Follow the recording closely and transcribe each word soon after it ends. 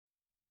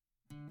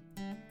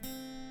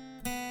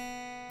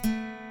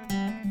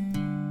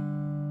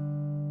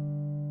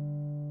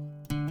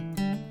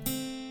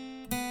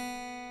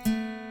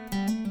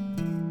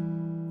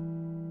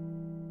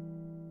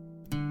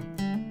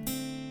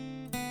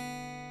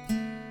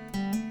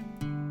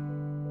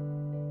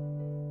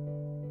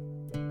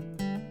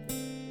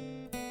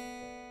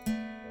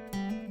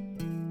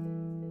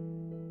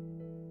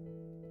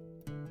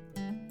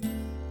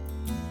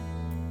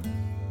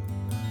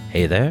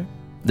Hey there,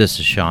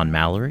 this is Sean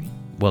Mallory.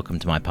 Welcome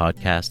to my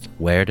podcast,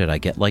 Where Did I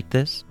Get Like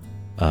This?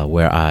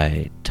 Where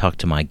I talk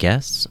to my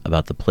guests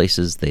about the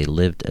places they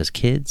lived as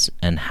kids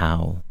and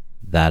how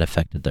that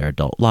affected their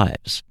adult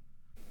lives.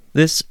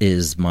 This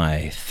is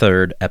my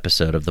third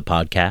episode of the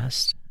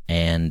podcast,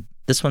 and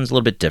this one's a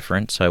little bit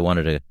different, so I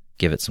wanted to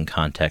give it some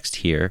context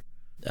here.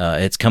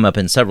 It's come up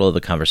in several of the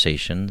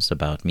conversations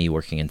about me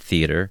working in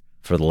theater.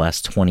 For the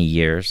last 20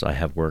 years, I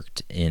have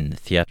worked in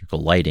theatrical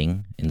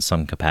lighting in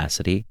some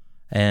capacity,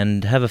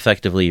 and have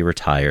effectively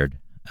retired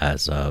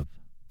as of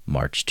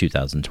March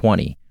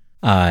 2020.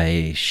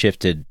 I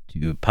shifted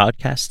to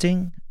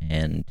podcasting,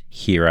 and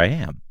here I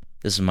am.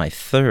 This is my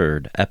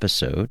third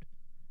episode,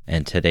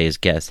 and today's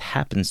guest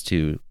happens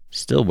to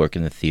still work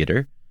in the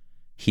theater.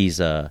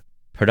 He's a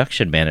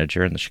production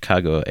manager in the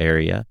Chicago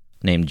area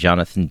named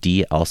Jonathan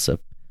D.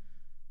 Alsop.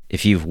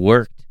 If you've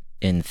worked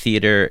in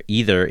theater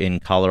either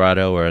in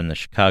Colorado or in the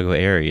Chicago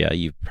area,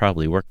 you've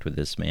probably worked with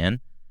this man.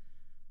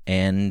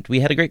 And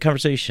we had a great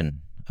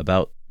conversation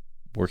about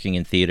working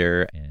in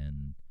theater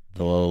and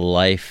the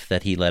life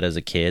that he led as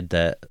a kid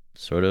that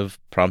sort of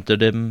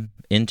prompted him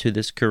into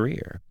this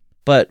career.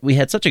 But we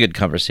had such a good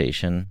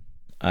conversation,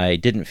 I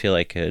didn't feel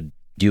I could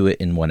do it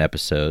in one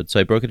episode, so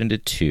I broke it into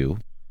two.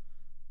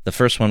 The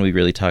first one, we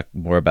really talked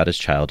more about his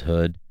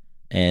childhood,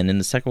 and in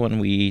the second one,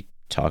 we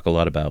talk a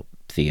lot about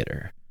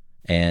theater.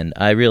 And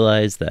I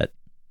realized that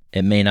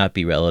it may not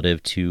be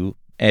relative to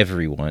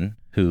everyone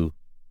who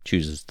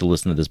chooses to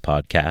listen to this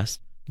podcast,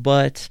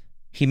 but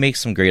he makes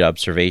some great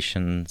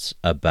observations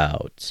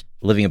about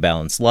living a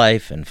balanced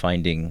life and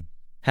finding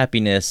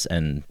happiness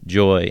and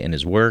joy in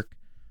his work.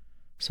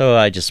 So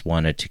I just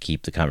wanted to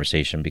keep the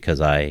conversation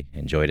because I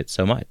enjoyed it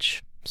so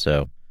much.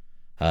 So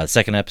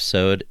second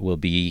episode will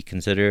be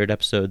considered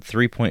episode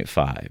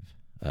 3.5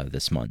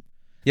 this month.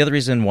 The other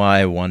reason why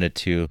I wanted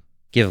to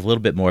give a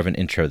little bit more of an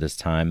intro this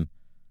time,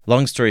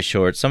 long story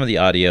short, some of the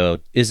audio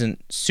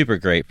isn't super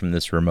great from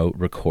this remote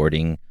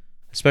recording,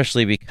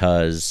 especially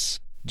because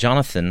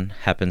Jonathan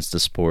happens to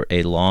sport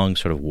a long,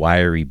 sort of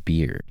wiry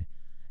beard.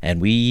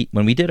 And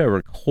when we did our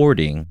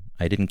recording,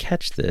 I didn't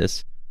catch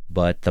this,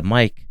 but the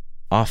mic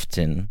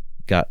often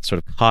got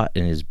sort of caught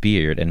in his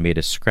beard and made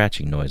a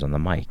scratching noise on the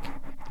mic,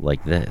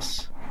 like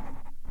this.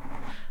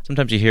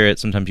 Sometimes you hear it,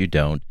 sometimes you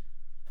don't.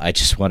 I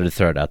just wanted to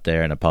throw it out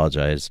there and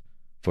apologize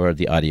for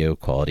the audio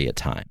quality at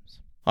times.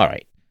 All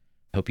right.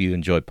 Hope you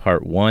enjoyed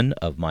part one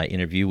of my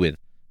interview with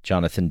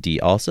Jonathan D.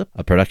 Alsop,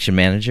 a production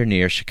manager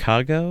near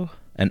Chicago,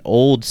 an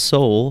old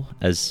soul,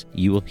 as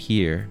you will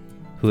hear,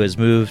 who has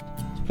moved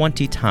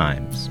 20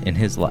 times in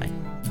his life.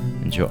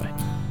 Enjoy.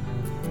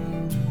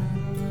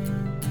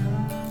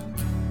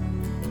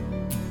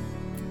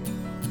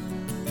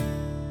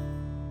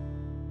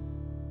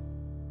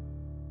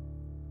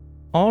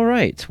 All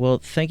right. Well,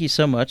 thank you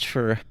so much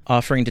for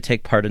offering to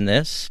take part in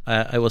this.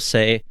 I will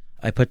say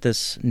I put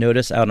this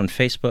notice out on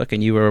Facebook,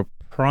 and you were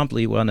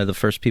promptly one of the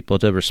first people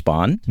to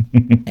respond.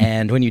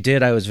 And when you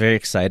did, I was very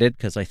excited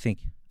because I think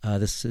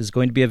this is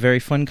going to be a very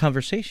fun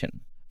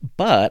conversation.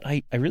 But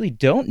I really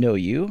don't know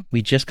you.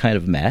 We just kind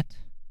of met.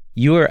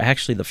 You are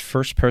actually the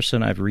first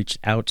person I've reached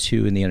out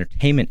to in the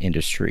entertainment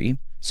industry.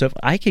 So if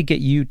I could get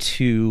you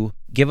to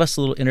give us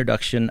a little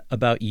introduction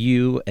about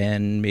you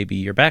and maybe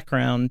your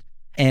background,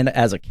 and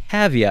as a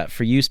caveat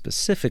for you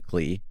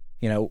specifically,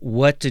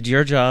 what did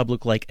your job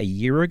look like a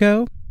year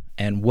ago?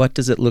 And what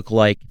does it look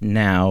like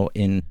now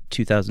in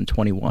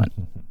 2021?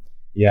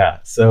 Yeah,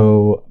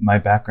 so my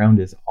background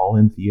is all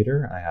in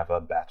theater. I have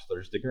a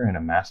bachelor's degree and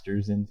a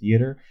master's in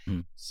theater.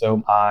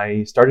 So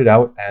I started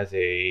out as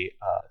a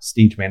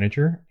stage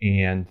manager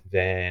and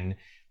then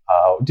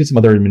did some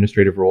other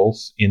administrative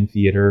roles in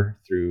theater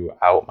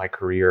throughout my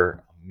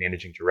career,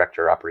 managing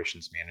director,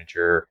 operations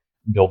manager,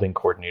 building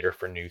coordinator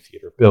for new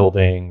theater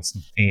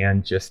buildings,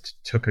 and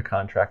just took a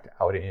contract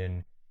out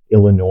in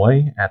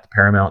Illinois at the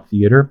Paramount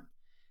Theater.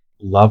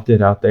 Loved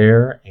it out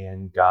there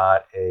and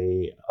got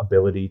a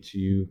ability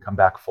to come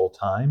back full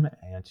time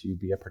and to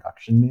be a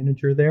production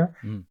manager there.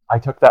 I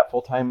took that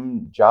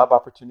full-time job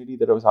opportunity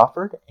that I was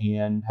offered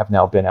and have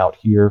now been out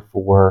here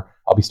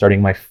I'll be starting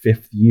my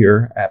 5th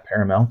year at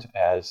Paramount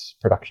as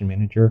production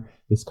manager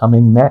this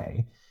coming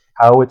May.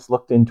 How it's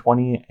looked in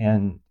 2020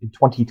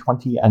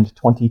 and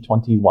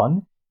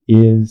 2021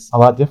 is a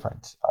lot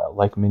different.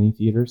 Like many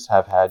theaters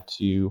have had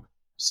to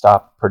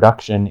stop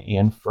production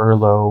and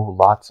furlough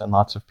lots and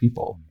lots of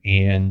people.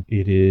 And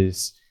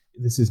this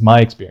is my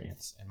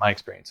experience and my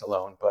experience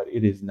alone, but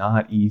it is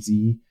not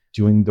easy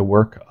doing the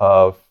work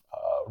of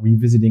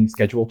revisiting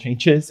schedule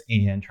changes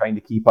and trying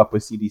to keep up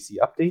with CDC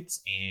updates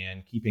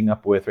and keeping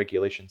up with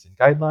regulations and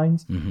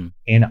guidelines.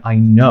 And I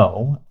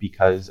know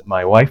because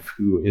my wife,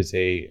 who is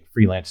a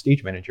freelance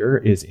stage manager,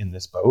 is in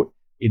this boat.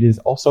 It is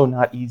also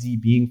not easy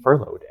being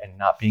furloughed and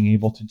not being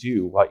able to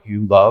do what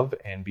you love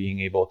and being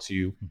able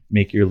to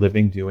make your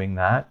living doing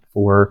that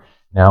for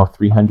now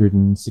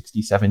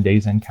 367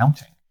 days and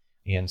counting.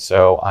 And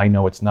so I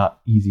know it's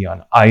not easy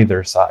on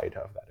either side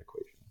of that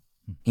equation.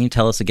 Can you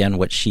tell us again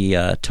what she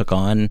took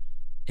on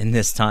in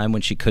this time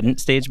when she couldn't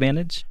stage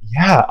manage?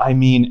 Yeah, I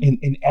mean,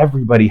 and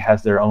everybody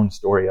has their own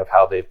story of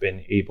how they've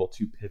been able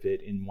to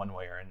pivot in one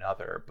way or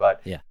another.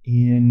 But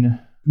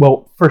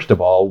well, first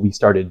of all, we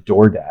started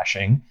door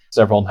dashing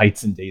several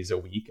nights and days a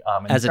week.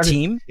 As a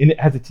team?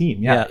 As a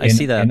team, yeah. I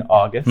see that. In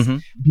August,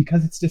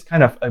 because it's just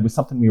it was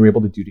something we were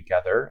able to do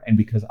together. And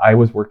because I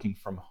was working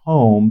from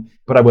home,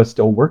 but I was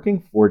still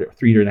working 4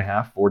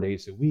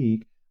 days a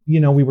week,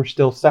 we were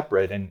still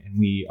separate, and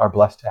we are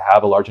blessed to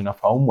have a large enough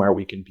home where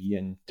we can be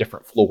in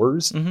different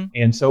floors.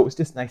 And so it was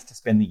just nice to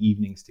spend the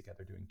evenings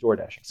together doing door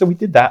dashing. So we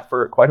did that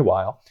for quite a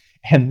while.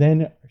 And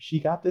then she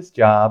got this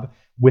job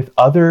with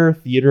other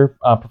theater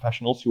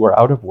professionals who are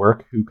out of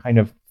work, who kind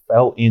of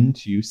fell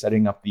into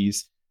setting up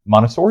these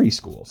Montessori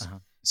schools.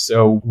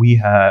 So we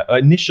had,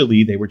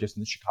 initially they were just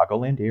in the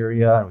Chicagoland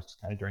area. It was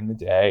just kind of during the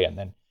day. And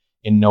then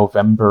in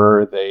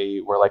November,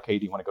 they were like, hey,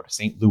 do you want to go to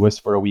St. Louis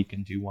for a week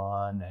and do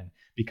one? And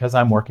because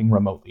I'm working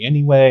remotely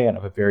anyway, and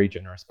I have a very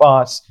generous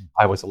boss,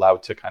 I was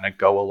allowed to kind of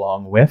go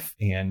along with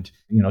and,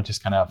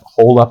 just kind of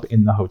hole up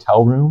in the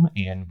hotel room.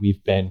 And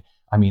we've been,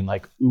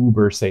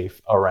 uber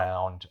safe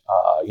around,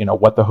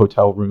 what the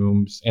hotel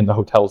rooms and the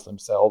hotels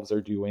themselves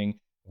are doing.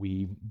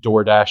 We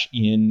DoorDash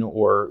in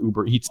or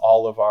Uber Eats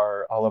all of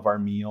our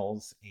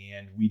meals,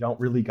 and we don't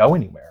really go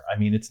anywhere.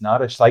 It's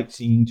not a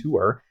sightseeing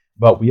tour,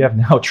 but we have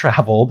now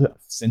traveled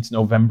since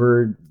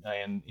November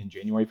and in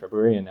January,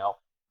 February, and now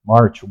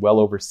March, well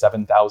over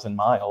 7,000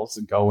 miles,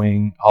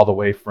 going all the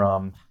way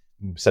from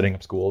setting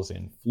up schools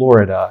in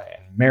Florida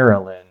and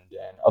Maryland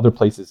and other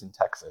places in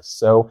Texas.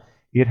 So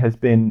it has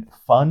been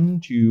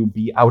fun to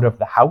be out of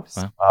the house.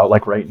 Wow.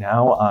 Like right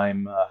now,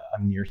 I'm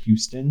near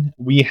Houston.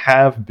 We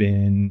have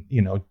been,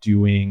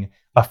 doing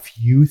a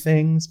few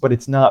things, but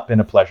it's not been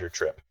a pleasure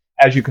trip.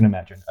 As you can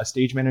imagine, a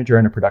stage manager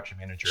and a production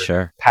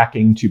manager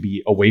packing to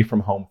be away from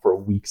home for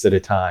weeks at a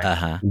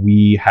time.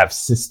 We have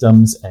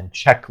systems and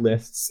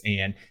checklists,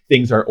 and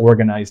things are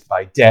organized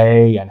by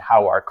day, and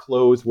how our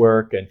clothes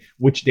work, and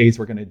which days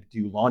we're going to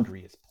do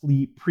laundry is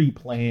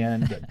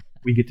pre-planned. And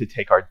we get to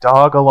take our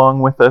dog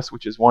along with us,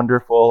 which is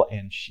wonderful.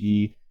 And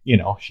she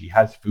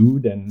has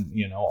food and,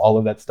 all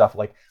of that stuff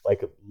like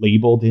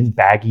labeled in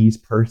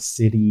baggies per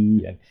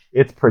city. And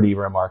it's pretty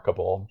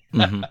remarkable.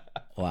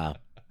 Wow.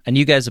 And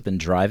you guys have been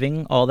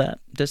driving all that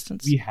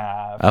distance? We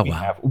have. Oh, we wow.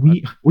 have.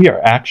 We are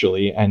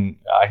actually, and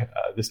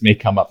this may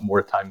come up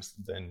more times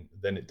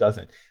than it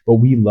doesn't, but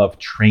we love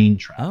train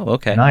travel. Oh,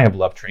 okay. And I have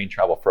loved train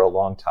travel for a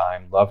long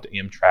time, loved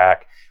Amtrak.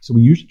 So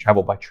we usually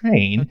travel by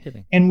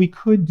train, and we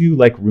could do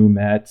like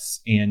roomettes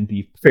and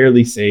be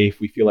fairly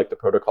safe. We feel like the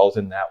protocols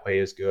in that way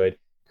is good.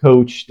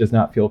 Coach does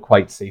not feel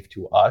quite safe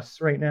to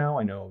us right now.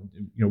 I know,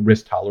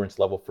 risk tolerance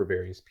level for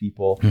various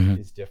people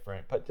is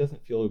different, but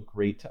doesn't feel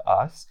great to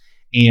us.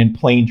 And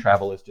plane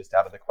travel is just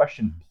out of the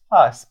question.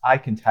 Plus, I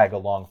can tag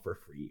along for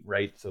free,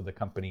 right? So the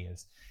company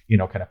is,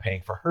 kind of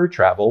paying for her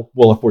travel.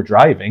 Well, if we're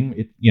driving,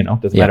 it,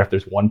 doesn't matter if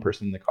there's one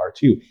person in the car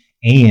too.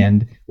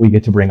 And we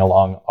get to bring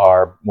along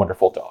our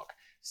wonderful dog.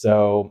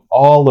 So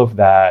all of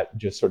that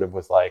just sort of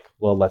was like,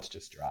 well, let's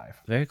just drive.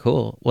 Very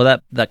cool. Well,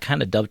 that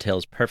kind of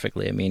dovetails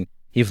perfectly.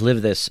 You've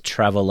lived this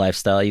travel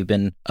lifestyle. You've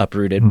been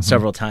uprooted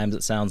several times,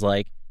 it sounds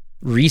like.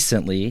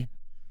 Recently,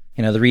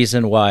 the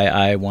reason why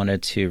I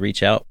wanted to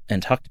reach out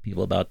and talk to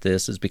people about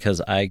this is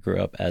because I grew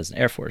up as an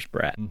Air Force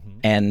brat.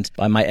 And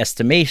by my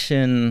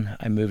estimation,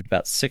 I moved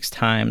about 6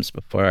 times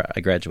before I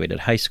graduated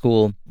high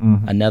school,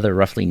 another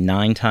roughly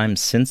 9 times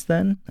since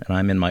then, and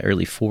I'm in my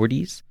early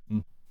 40s.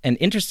 And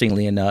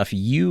interestingly enough,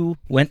 you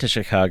went to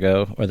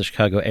Chicago or the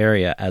Chicago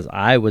area as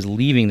I was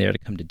leaving there to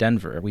come to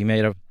Denver. We may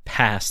have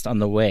passed on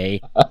the way,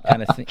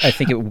 kind of thing. I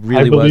think it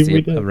really was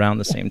around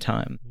the same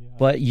time.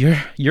 But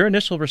your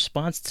initial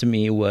response to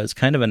me was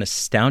kind of an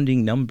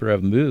astounding number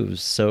of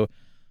moves. So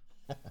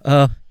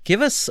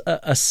give us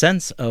a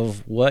sense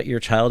of what your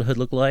childhood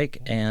looked like.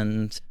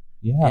 And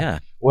yeah.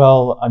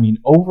 Well,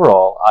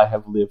 overall, I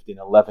have lived in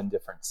 11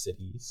 different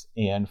cities,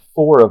 and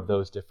 4 of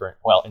those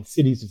and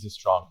cities is a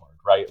strong word,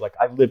 right? Like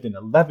I've lived in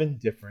 11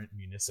 different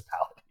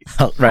municipalities.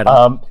 Oh, right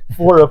on.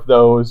 4 of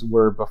those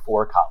were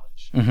before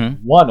college.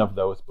 One of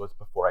those was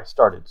before I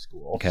started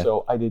school. Okay.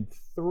 So I did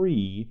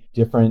 3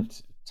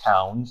 different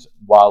towns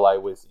while I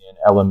was in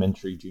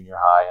elementary, junior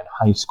high, and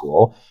high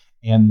school.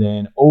 And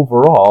then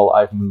overall,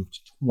 I've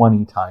moved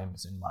 20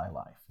 times in my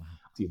life.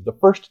 The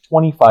first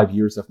 25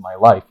 years of my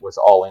life was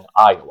all in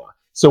Iowa.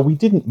 So we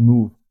didn't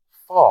move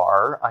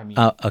far.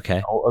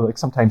 Okay. Like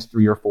sometimes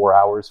 3 or 4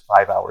 hours,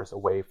 5 hours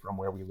away from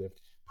where we lived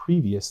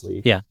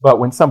previously. Yeah. But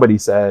when somebody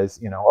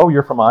says, oh,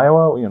 you're from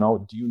Iowa,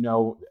 do you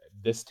know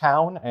this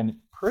town? And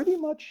pretty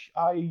much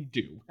I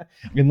do.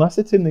 Unless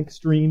it's in the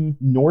extreme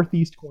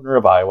northeast corner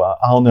of Iowa,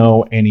 I'll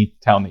know any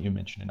town that you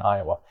mention in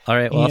Iowa. All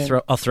right.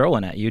 Well, I'll throw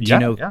one at you. Do you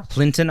know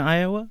Clinton,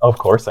 Iowa? Of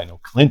course, I know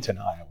Clinton,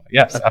 Iowa.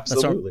 Yes,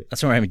 absolutely.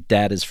 That's where my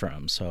dad is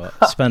from. So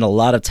I spent a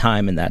lot of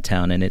time in that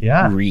town, and it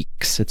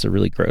reeks. It's a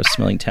really gross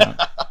smelling town.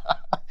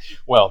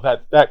 Well,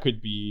 that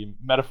could be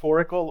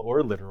metaphorical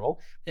or literal.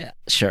 Yeah,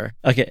 sure.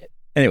 Okay.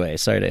 Anyway,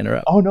 sorry to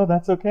interrupt. Oh, no,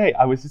 that's okay.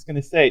 I was just going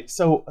to say,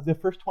 so the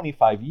first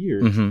 25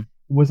 years,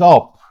 was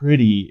all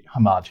pretty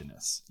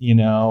homogenous.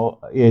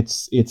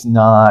 It's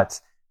not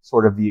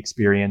sort of the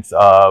experience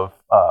of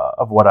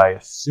what I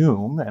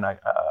assume, and I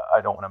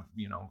don't want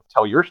to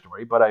tell your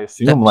story, but I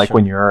assume like Sure.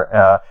 when you're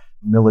a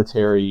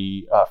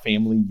military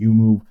family, you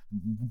move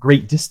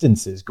great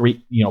distances,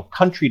 great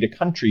country to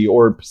country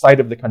or side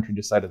of the country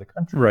to side of the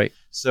country. Right.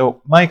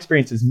 So my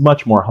experience is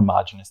much more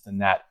homogenous than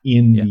that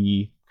in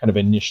the kind of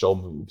initial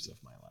moves of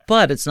my life.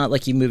 But it's not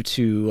like you moved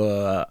to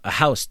a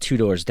house 2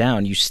 doors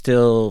down. You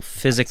still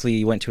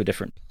physically went to a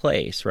different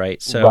place,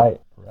 right? So,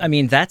 Right. I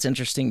mean, that's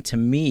interesting to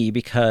me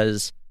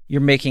because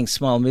you're making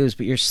small moves,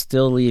 but you're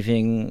still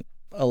leaving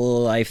a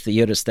life that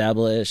you had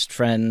established,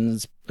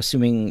 friends,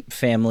 assuming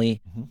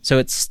family. Mm-hmm. So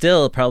it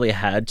still probably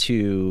had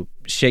to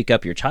shake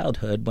up your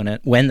childhood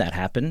when that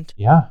happened.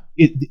 Yeah.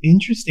 The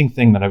interesting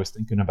thing that I was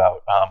thinking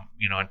about,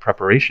 in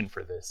preparation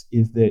for this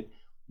is that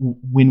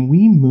when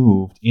we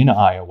moved in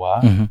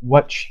Iowa, Mhm.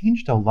 what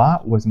changed a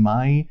lot was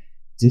my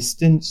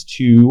distance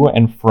to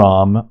and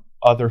from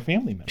other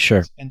family members.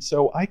 Sure. And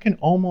so I can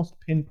almost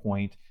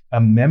pinpoint a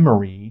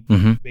memory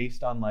Mhm.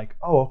 based on like,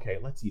 oh, okay,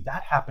 let's see,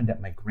 that happened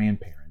at my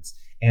grandparents.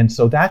 And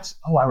so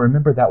I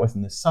remember that was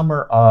in the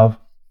summer of,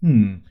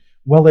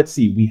 well, let's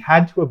see, we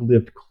had to have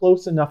lived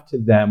close enough to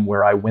them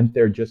where I went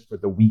there just for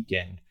the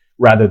weekend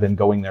rather than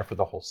going there for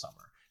the whole summer.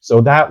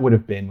 So that would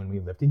have been when we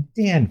lived in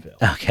Danville,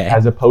 Okay.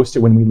 as opposed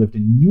to when we lived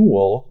in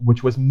Newell,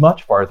 which was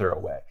much farther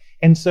away.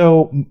 And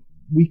so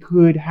we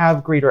could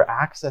have greater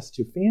access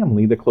to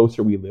family the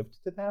closer we lived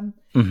to them.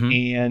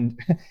 Mhm. And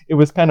it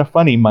was kind of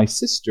funny. My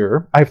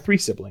sister, I have 3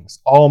 siblings,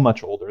 all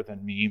much older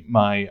than me.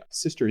 My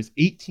sister is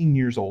 18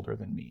 years older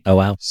than me. Oh,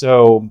 wow.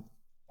 So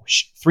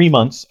 3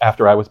 months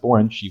after I was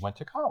born, she went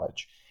to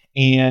college.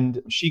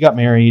 And she got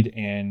married,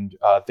 and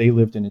they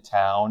lived in a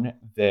town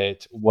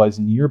that was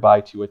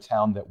nearby to a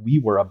town that we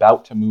were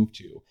about to move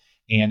to.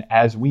 And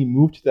as we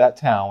moved to that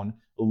town,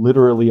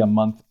 literally a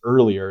month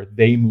earlier,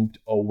 they moved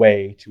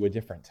away to a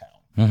different town.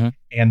 Mhm.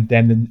 And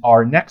then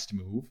our next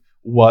move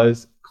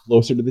was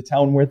closer to the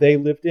town where they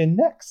lived in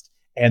next.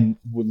 And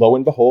lo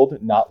and behold,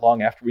 not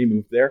long after we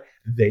moved there,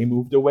 they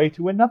moved away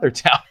to another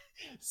town.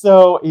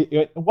 So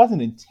it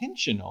wasn't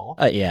intentional.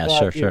 Yeah,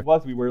 but sure. It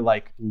was, we were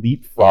like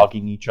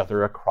leapfrogging each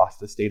other across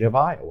the state of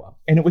Iowa.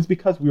 And it was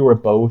because we were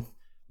both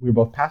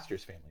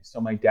pastors' families.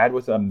 So my dad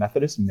was a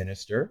Methodist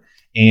minister,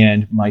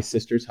 and my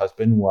sister's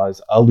husband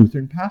was a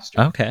Lutheran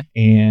pastor. Okay.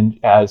 And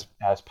as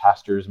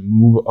pastors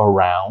move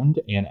around,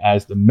 and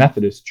as the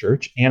Methodist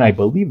Church, and I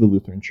believe the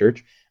Lutheran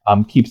Church,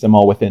 keeps them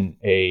all within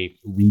a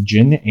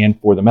region, and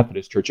for the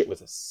Methodist Church, it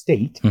was a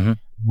state. Mhm.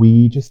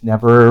 We just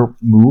never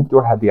moved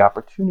or had the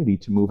opportunity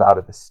to move out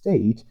of the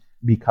state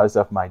because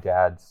of my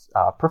dad's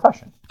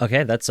profession.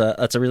 Okay, that's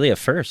a really a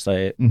first.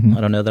 I Mhm.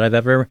 don't know that I've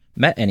ever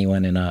met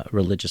anyone in a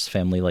religious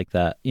family like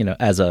that,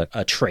 as a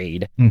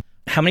trade. Mm.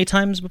 How many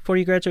times before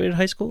you graduated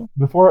high school?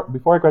 Before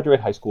I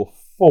graduated high school,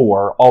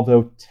 4,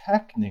 although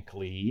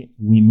technically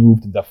we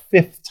moved the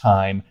 5th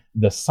time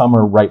the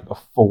summer right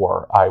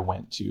before I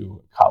went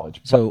to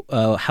college. So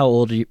how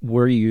old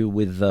were you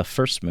with the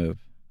first move?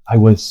 I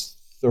was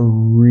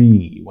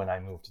 3 when I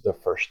moved the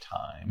first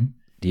time.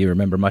 Do you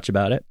remember much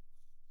about it?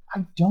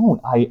 I don't.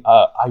 I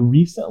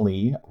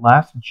recently,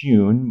 last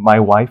June, my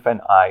wife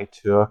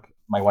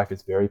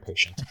is very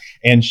patient,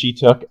 and she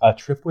took a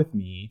trip with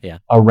me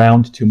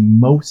around to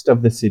most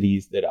of the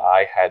cities that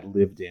I had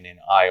lived in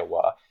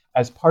Iowa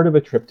as part of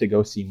a trip to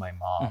go see my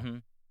mom. Mm-hmm.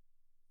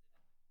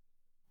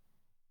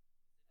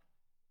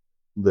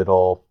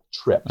 Little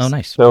trips. Oh,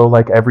 nice. So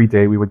like every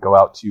day we would go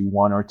out to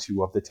 1 or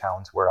 2 of the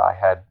towns where I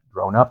had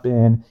grown up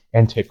in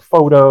and take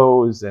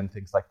photos and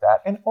things like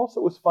that. And also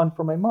it was fun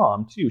for my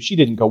mom too. She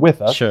didn't go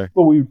with us, Sure.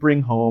 but we would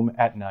bring home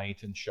at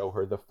night and show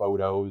her the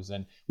photos,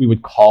 and we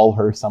would call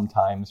her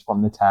sometimes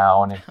from the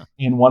town.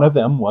 And one of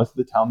them was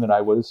the town that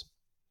I was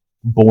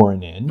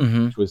born in,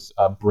 Mm-hmm. which was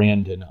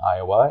Brandon,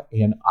 Iowa.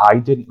 And I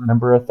didn't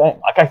remember a thing.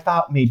 Like I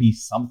thought maybe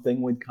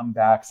something would come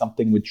back,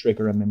 something would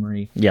trigger a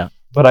memory. Yeah.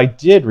 But I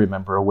did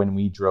remember when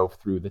we drove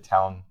through the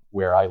town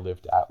where I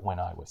lived at when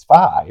I was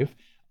 5.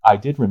 I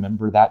did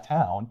remember that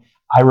town.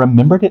 I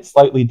remembered it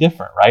slightly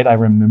different, right? I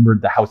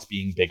remembered the house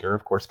being bigger,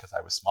 of course, because I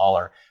was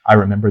smaller. I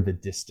remember the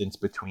distance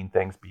between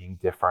things being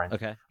different.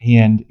 Okay.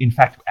 And in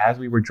fact, as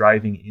we were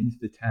driving into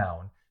the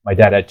town, my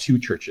dad had 2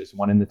 churches,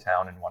 one in the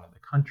town and one in the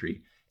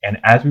country. And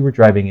as we were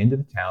driving into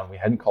the town, we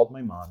hadn't called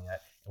my mom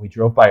yet, and we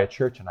drove by a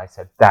church, and I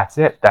said, "That's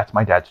it. That's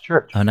my dad's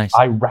church." Oh, nice.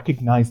 I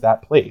recognized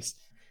that place.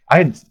 I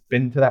hadn't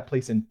been to that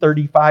place in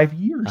 35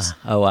 years.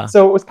 Oh, wow.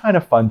 So it was kind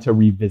of fun to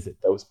revisit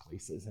those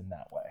places in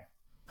that way.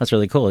 That's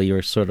really cool. You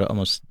were sort of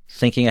almost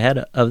thinking ahead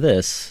of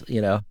this,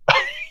 Yeah.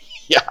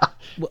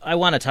 I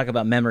want to talk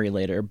about memory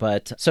later,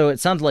 but so it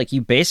sounds like you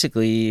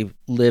basically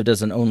lived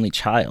as an only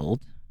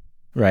child,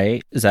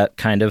 right? Is that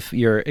kind of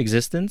your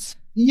existence?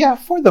 Yeah,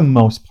 for the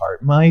most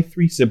part. My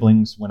 3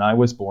 siblings when I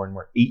was born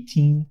were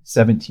 18,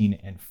 17,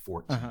 and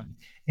 14. Uh-huh.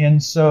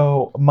 And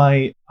so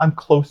I'm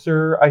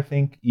closer, I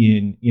think,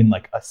 in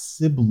like a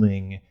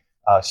sibling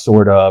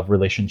sort of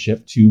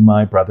relationship to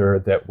my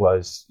brother that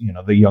was,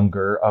 the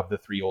younger of the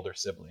three older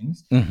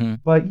siblings. Mm-hmm.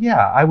 But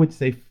yeah, I would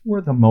say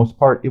for the most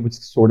part, it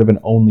was sort of an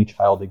only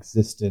child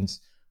existence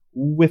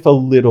with a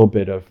little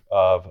bit of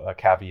a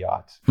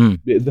caveat.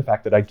 The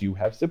fact that I do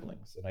have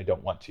siblings and I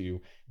don't want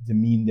to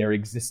demean their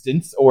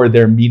existence or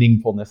their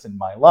meaningfulness in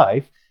my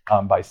life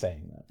by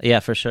saying that. Yeah,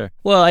 for sure.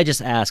 Well, I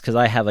just asked because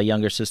I have a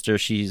younger sister.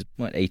 She's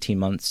 18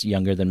 months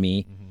younger than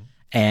me. Mm-hmm.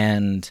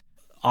 And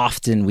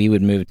often we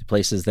would move to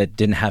places that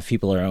didn't have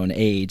people our own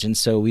age. And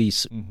so we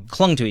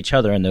clung to each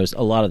other in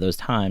a lot of those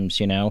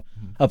times,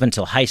 up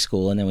until high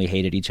school. And then we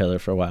hated each other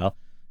for a while,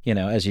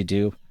 as you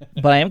do.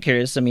 But I am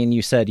curious. I mean,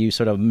 you said you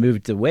sort of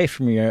moved away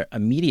from your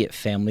immediate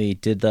family.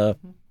 Did the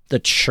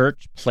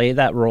church play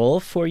that role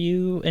for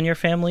you and your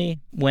family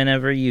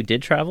whenever you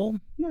did travel?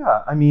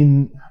 Yeah, I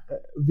mean,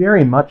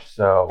 very much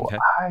so. Okay.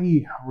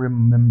 I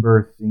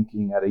remember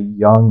thinking at a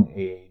young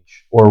age,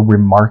 or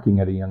remarking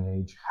at a young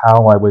age,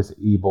 how I was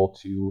able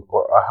to,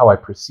 or how I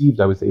perceived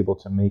I was able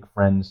to make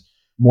friends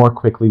more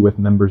quickly with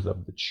members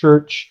of the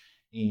church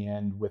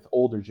and with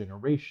older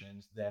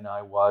generations than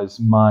I was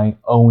my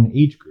own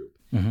age group.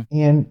 Mm-hmm.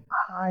 And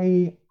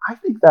I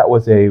think that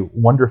was a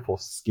wonderful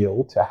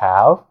skill to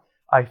have.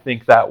 I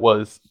think that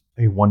was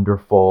a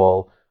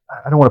wonderful,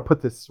 I don't want to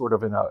put this sort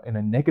of in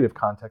a negative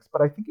context,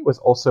 but I think it was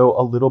also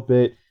a little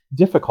bit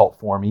difficult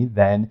for me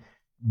then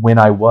when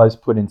I was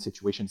put in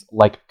situations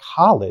like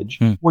college,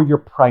 where you're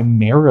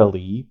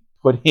primarily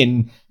put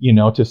in,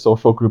 to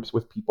social groups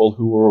with people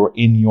who were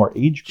in your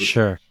age group.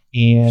 Sure.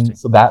 And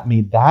so that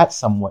made that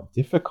somewhat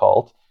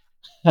difficult.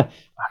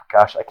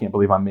 Gosh, I can't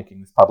believe I'm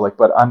making this public,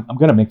 but I'm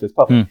going to make this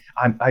public.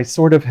 I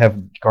sort of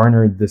have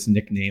garnered this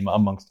nickname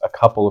amongst a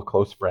couple of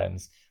close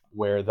friends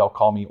where they'll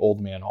call me Old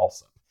Man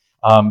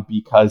Allsup,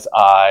 because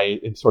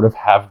I sort of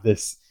have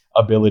this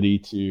ability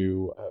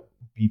to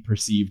be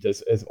perceived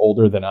as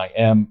older than I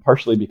am,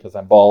 partially because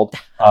I'm bald,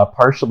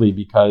 partially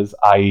because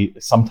I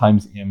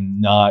sometimes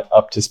am not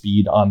up to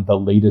speed on the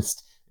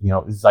latest,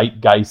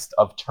 zeitgeist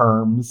of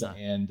terms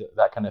and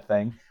that kind of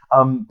thing.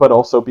 But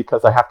also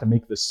because I have to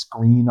make the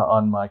screen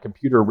on my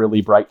computer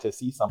really bright to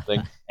see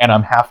something, and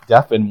I'm half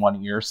deaf in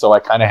one ear, so I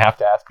kind of have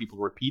to ask people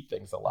to repeat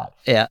things a lot.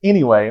 Yeah.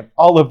 Anyway,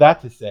 all of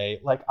that to say,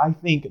 I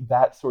think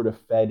that sort of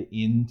fed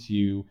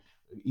into,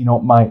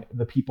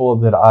 the people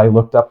that I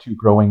looked up to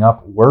growing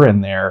up were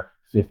in their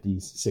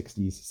 50s,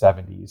 60s,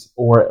 70s,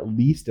 or at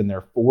least in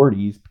their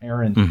 40s,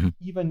 parents,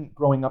 even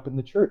growing up in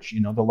the church.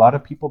 A lot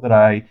of people that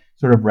I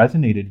sort of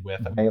resonated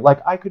with,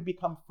 I could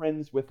become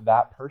friends with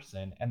that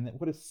person. And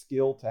what a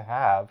skill to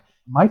have.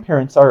 My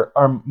parents are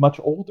much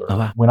older. Oh,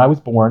 wow. When I was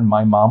born,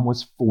 my mom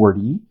was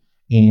 40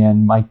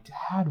 and my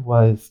dad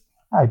was,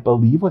 I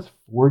believe, was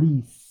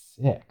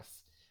 46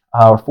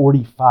 or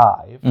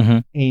 45.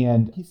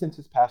 And he since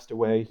has passed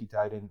away. He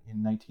died in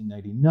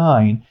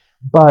 1999.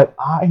 But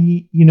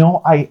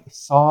I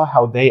saw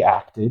how they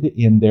acted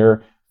in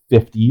their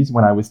 50s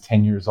when I was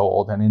 10 years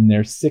old and in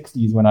their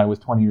 60s when I was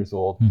 20 years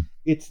old.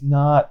 It's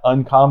not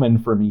uncommon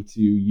for me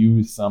to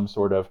use some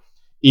sort of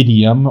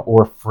idiom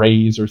or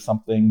phrase or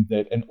something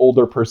that an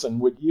older person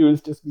would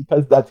use just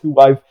because that's who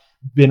I've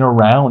been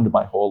around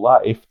my whole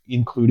life,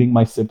 including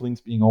my siblings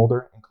being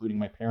older, including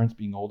my parents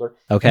being older,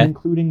 and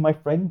including my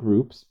friend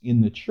groups in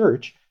the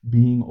church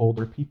being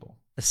older people.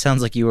 It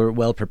sounds like you were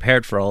well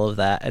prepared for all of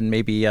that, and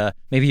maybe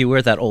you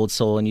were that old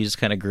soul and you just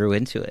kind of grew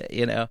into it,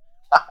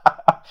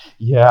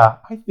 Yeah,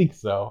 I think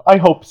so. I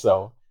hope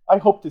so. I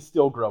hope to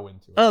still grow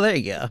into it. Oh, there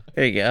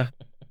you go.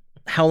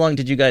 How long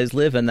did you guys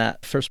live in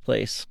that first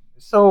place?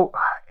 So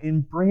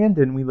in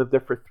Brandon, we lived there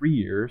for 3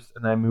 years,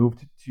 and I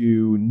moved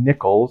to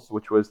Nichols,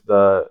 which was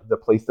the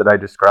place that I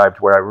described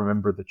where I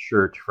remember the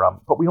church from.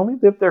 But we only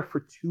lived there for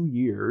 2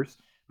 years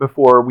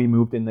before we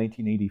moved in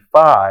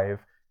 1985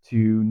 to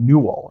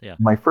Newell. Yeah.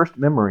 My first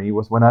memory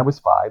was when I was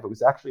 5. It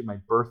was actually my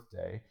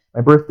birthday.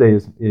 My birthday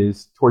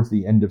is towards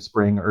the end of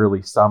spring,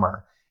 early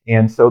summer.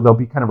 And so there'll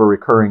be kind of a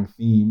recurring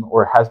theme,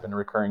 or has been a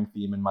recurring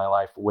theme in my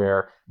life,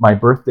 where my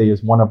birthday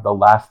is one of the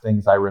last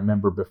things I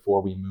remember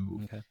before we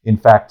move. Okay. In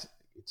fact,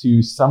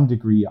 to some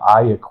degree,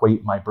 I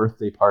equate my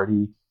birthday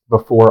party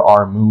before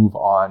our move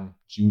on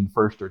June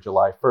 1st or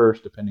July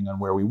 1st, depending on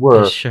where we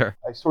were. Sure.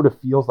 It sort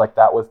of feels like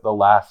that was the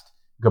last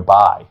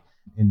goodbye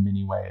in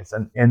many ways.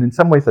 And in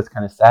some ways that's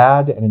kind of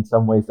sad, and in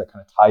some ways that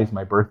kind of ties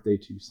my birthday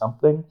to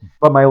something.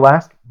 But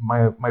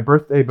my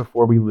birthday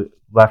before we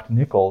left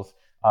Nichols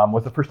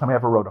was the first time I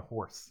ever rode a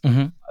horse.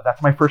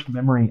 That's my first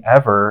memory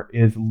ever,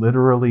 is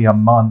literally a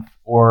month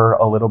or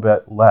a little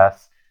bit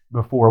less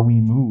before we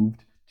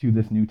moved to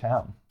this new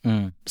town.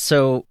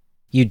 So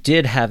you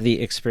did have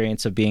the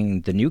experience of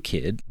being the new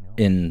kid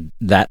in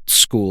that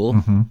school.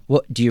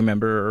 What do you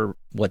remember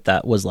what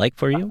that was like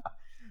for you?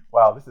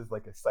 Wow, this is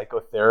like a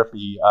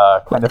psychotherapy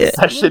kind of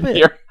session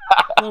here.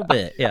 A little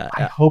bit, yeah.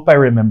 I hope I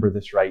remember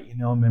this right.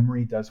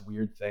 Memory does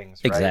weird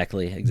things, right?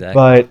 Exactly.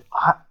 But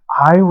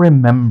I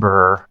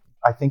remember,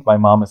 I think my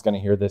mom is going to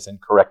hear this and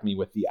correct me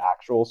with the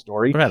actual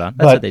story. Right on,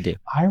 that's what they do.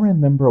 I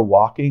remember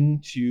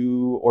walking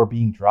to or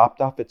being dropped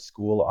off at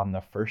school on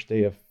the first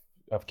day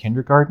of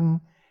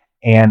kindergarten,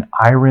 And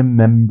I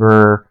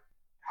remember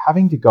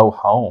having to go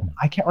home.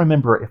 I can't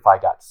remember if I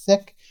got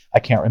sick. I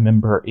can't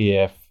remember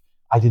if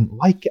I didn't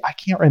like it. I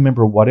can't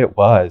remember what it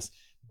was.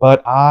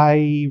 But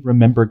I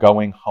remember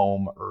going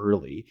home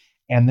early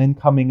and then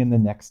coming in the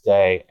next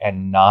day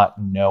and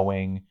not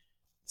knowing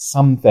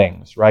some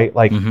things, right?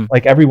 Like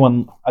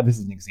everyone, this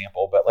is an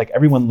example, but like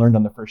everyone learned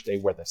on the first day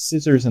where the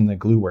scissors and the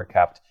glue were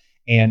kept.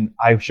 And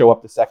I show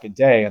up the second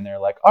day and they're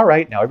like, all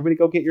right, now everybody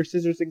go get your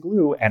scissors and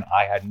glue. And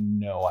I had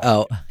no idea.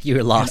 Oh, you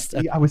were lost.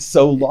 I was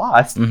so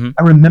lost.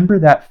 I remember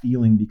that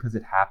feeling because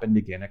it happened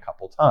again a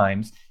couple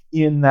times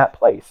in that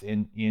place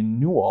in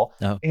Newell.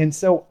 Oh. And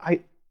so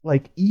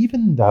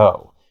even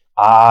though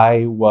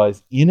I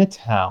was in a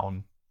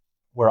town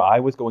where I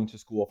was going to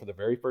school for the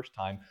very first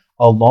time,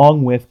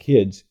 along with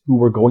kids who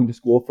were going to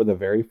school for the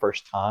very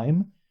first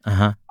time,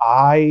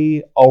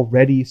 I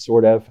already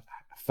sort of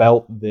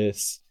felt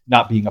this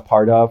not being a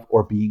part of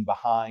or being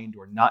behind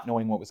or not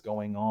knowing what was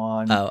going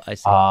on. Oh, I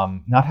see.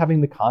 Not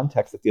having the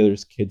context that the other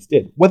kids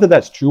did. Whether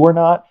that's true or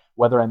not,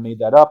 whether I made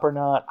that up or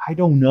not, I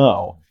don't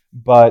know.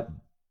 But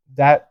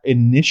that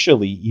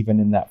initially, even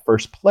in that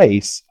first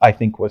place, I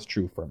think was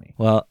true for me.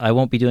 Well, I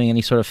won't be doing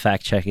any sort of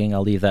fact checking.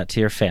 I'll leave that to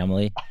your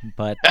family.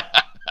 But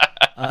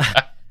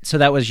so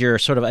that was your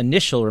sort of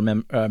initial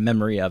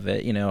memory of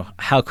it. You know,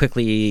 how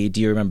quickly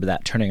do you remember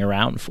that turning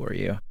around for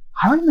you?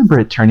 I remember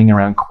it turning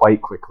around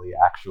quite quickly,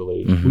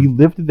 actually. We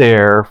lived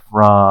there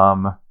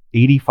from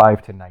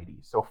 85 to 90,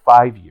 so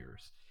 5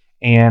 years.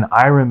 And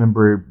I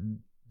remember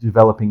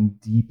developing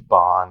deep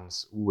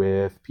bonds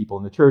with people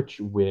in the church,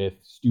 with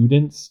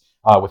students,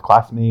 with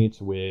classmates,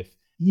 with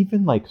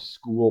even like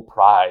school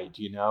pride,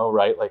 you know,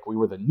 right? Like we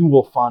were the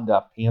Newell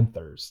Fonda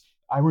Panthers.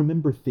 I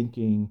remember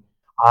thinking,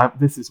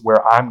 this is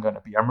where I'm going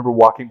to be. I remember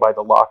walking by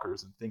the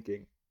lockers and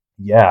thinking,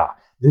 yeah,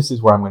 this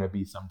is where I'm going to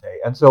be someday.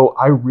 And so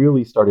I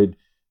really started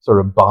sort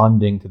of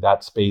bonding to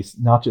that space,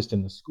 not just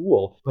in the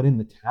school, but in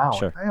the town.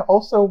 Sure. I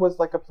also was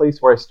like a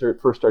place where I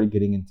first started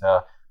getting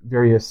into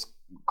various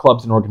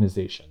clubs and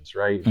organizations,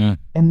 right?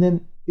 And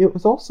then it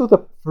was also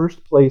the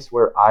first place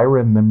where I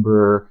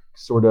remember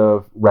sort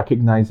of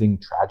recognizing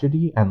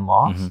tragedy and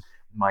loss.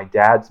 My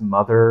dad's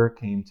mother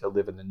came to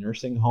live in the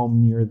nursing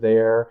home near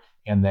there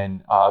and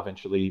then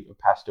eventually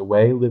passed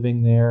away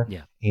living there.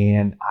 Yeah.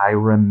 And I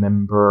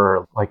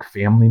remember like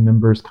family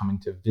members coming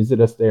to visit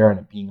us there and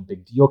it being a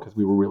big deal because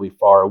we were really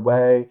far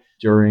away.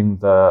 During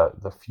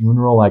the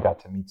funeral, I got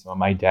to meet some of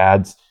my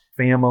dad's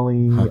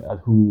family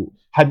who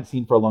hadn't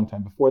seen for a long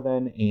time before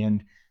then,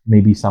 and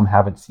maybe some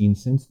haven't seen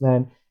since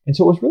then. And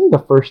so it was really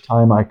the first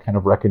time I kind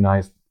of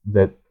recognized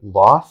that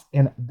loss,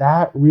 and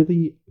that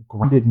really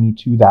grounded me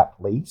to that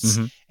place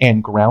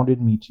and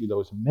grounded me to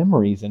those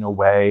memories in a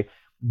way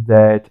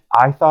that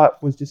I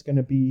thought was just going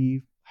to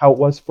be how it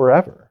was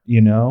forever.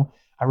 You know,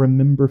 I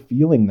remember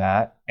feeling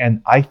that,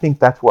 and I think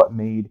that's what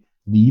made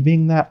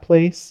leaving that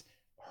place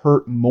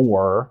hurt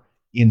more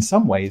in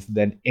some ways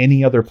than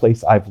any other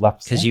place I've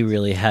left. Because you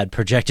really had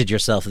projected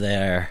yourself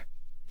there.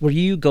 Were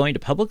you going to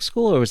public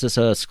school, or was this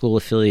a school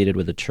affiliated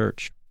with a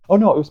church? Oh,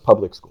 no, it was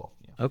public school.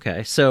 Yeah.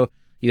 Okay, so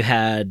you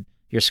had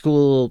your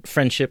school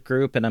friendship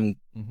group, and I'm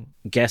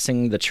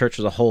guessing the church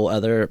was a whole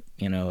other,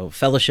 you know,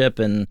 fellowship,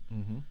 and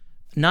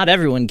not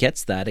everyone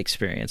gets that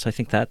experience. I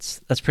think that's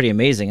pretty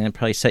amazing, and it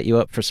probably set you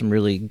up for some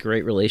really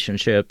great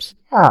relationships.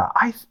 Yeah,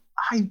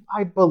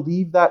 I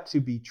believe that to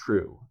be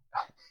true.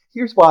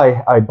 Here's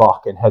why I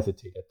balk and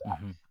hesitate at that,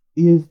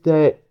 is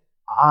that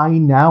I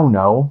now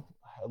know,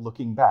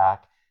 looking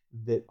back,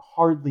 that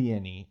hardly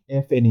any,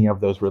 if any, of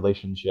those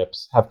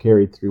relationships have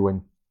carried through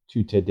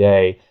into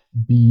today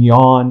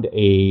beyond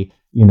a,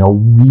 you know,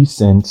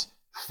 recent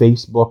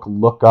Facebook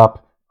look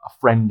up,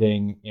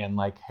 friending, and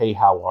like, hey,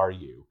 how are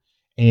you?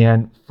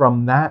 And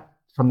from that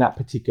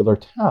particular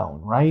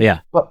town, right?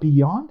 Yeah. But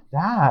beyond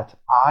that,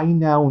 I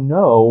now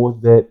know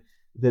that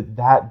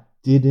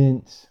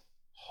didn't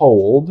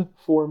hold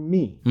for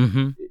me.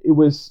 It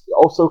was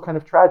also kind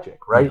of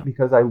tragic, right?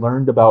 Because I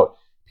learned about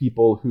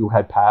people who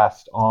had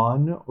passed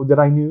on that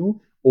I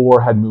knew,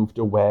 or had moved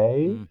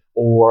away,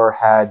 or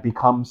had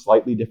become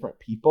slightly different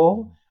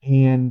people.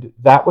 And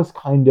that was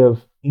kind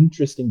of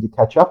interesting to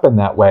catch up in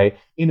that way,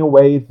 in a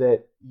way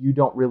that you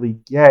don't really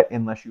get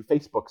unless you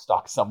Facebook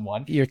stalk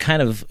someone. You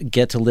kind of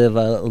get to live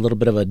a little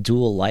bit of a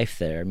dual life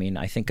there. I mean,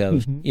 I think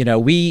of, you know,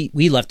 we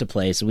left a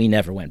place, we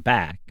never went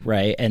back,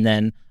 right? And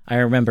then I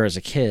remember as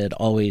a kid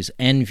always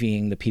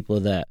envying the people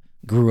that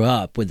grew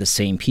up with the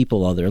same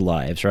people all their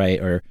lives,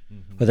 right? Or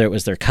whether it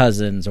was their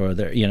cousins or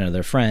their, you know,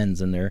 their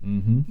friends, and they're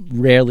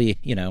rarely,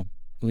 you know,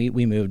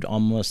 we moved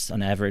almost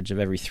on average of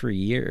every 3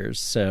 years.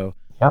 So,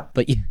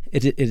 but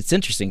it's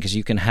interesting because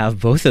you can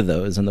have both of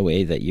those in the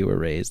way that you were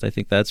raised. I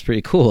think that's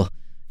pretty cool,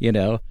 you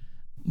know,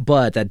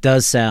 but that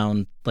does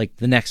sound like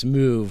the next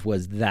move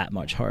was that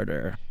much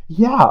harder.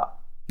 Yeah,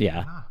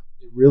 it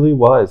really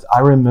was. I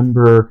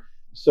remember,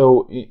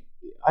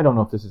 I don't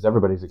know if this is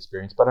everybody's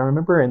experience, but I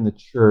remember in the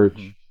church,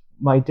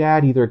 my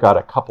dad either got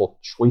a couple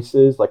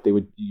choices, like they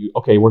would,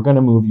 okay, we're going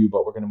to move you,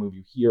 but we're going to move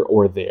you here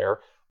or there.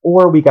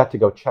 Or we got to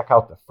go check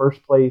out the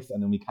first place,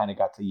 and then we kind of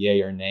got to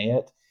yay or nay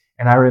it.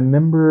 And I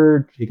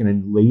remember taking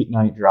a late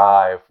night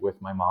drive with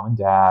my mom and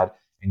dad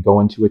and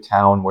going to a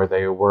town where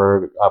they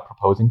were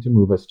proposing to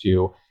move us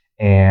to,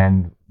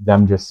 and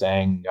them just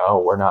saying, no,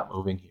 we're not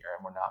moving here.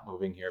 And we're not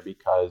moving here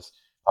because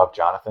of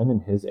Jonathan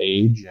and his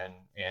age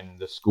and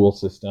the school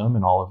system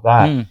and all of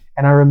that.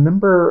 And I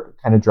remember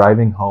kind of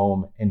driving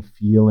home and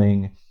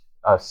feeling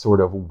a sort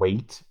of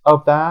weight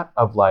of that,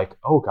 of like,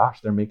 oh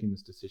gosh, they're making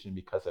this decision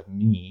because of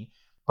me.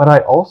 But I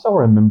also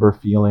remember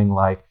feeling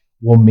like,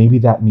 well, maybe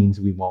that means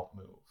we won't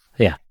move.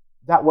 Yeah.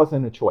 That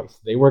wasn't a choice.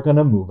 They were going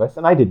to move us.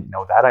 And I didn't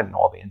know that. I didn't know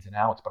all the ins and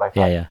outs, but I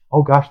thought,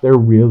 oh gosh, they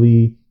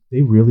really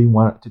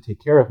want to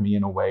take care of me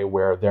in a way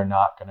where they're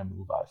not going to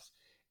move us.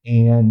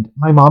 And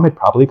my mom had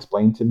probably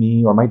explained to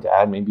me, or my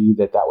dad maybe,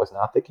 that was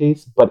not the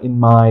case. But in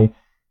my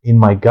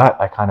gut,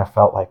 I kind of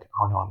felt like,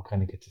 oh no, I'm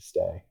going to get to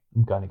stay.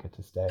 I'm going to get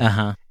to stay.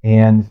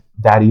 And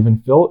that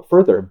even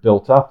further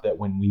built up that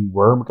when we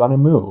were going to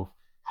move,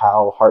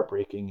 how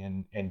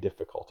heartbreaking and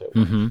difficult it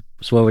was.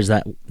 So what was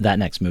that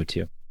next move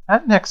to?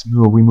 That next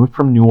move, we moved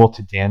from Newell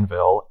to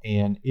Danville,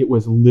 and it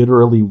was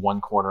literally one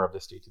corner of the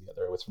state to the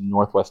other. It was from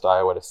northwest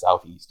Iowa to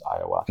southeast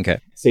Iowa. Okay.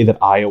 Say that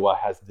Iowa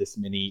has this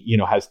many,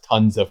 has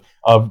tons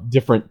of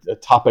different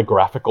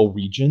topographical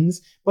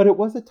regions, but it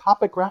was a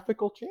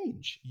topographical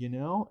change,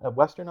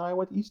 Western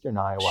Iowa to Eastern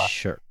Iowa.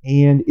 Sure.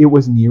 And it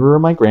was nearer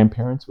my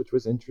grandparents, which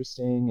was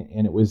interesting,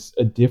 and it was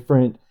a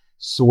different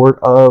sort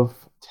of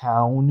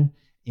town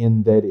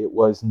in that it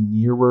was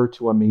nearer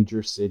to a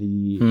major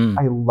city.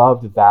 I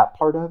loved that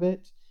part of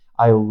it.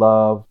 I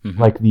loved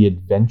like the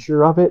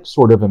adventure of it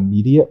sort of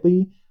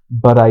immediately,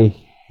 but I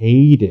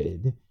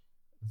hated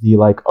the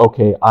like,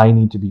 okay, I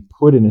need to be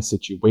put in a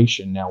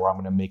situation now where I'm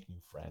going to make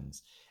new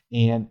friends.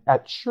 And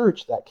at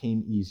church, that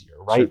came easier,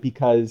 right? Sure.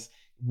 Because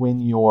when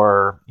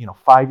you're,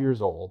 5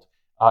 years old,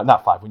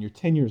 not 5, when you're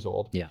 10 years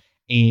old,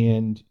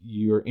 and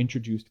you're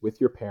introduced with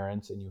your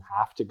parents and you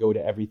have to go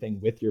to everything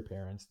with your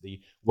parents,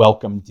 the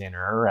welcome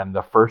dinner and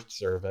the first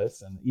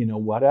service and,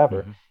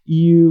 whatever,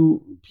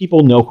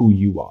 people know who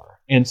you are.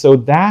 And so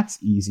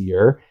that's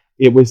easier.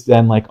 It was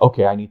then like,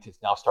 okay, I need to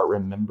now start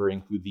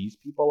remembering who these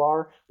people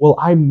are. Well,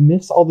 I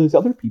miss all those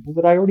other people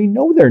that I already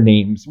know their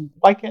names.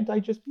 Why can't I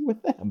just be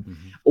with them?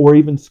 Or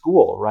even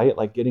school, right?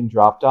 Like getting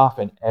dropped off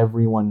and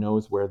everyone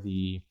knows where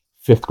the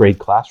 5th grade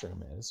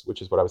classroom is,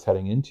 which is what I was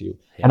heading into.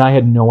 And I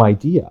had no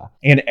idea.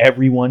 And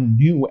everyone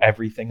knew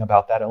everything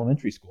about that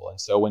elementary school.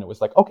 And so when it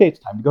was like, okay, it's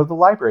time to go to the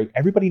library,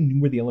 everybody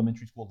knew where the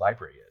elementary school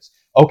library is.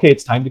 Okay,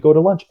 it's time to go to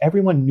lunch.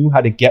 Everyone knew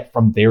how to get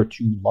from there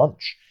to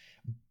lunch.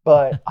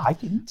 But I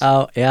didn't.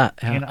 Oh, yeah.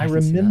 And I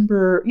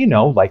remember,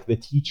 like the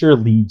teacher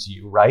leads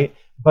you, right?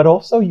 But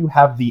also you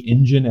have the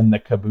engine and the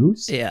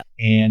caboose. Yeah.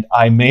 And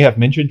I may have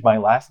mentioned my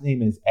last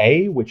name is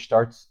A, which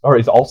starts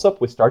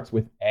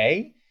with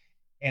A.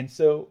 And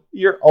so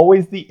you're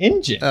always the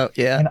engine. Oh,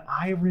 yeah. And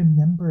I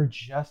remember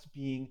just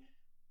being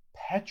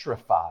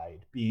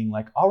petrified, being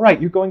like, all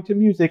right, you're going to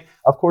music.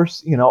 Of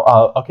course,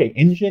 okay,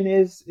 engine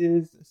is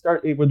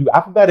start, we'll do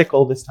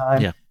alphabetical this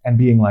time. Yeah. And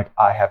being like,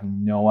 I have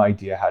no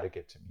idea how to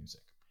get to music.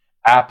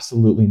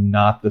 Absolutely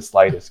not the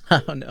slightest clue.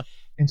 Oh, no.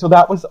 And so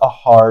that was a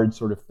hard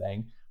sort of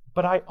thing.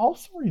 But I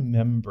also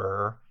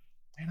remember,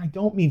 and I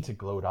don't mean to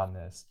gloat on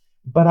this,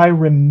 but I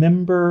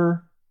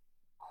remember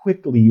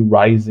quickly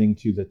rising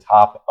to the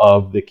top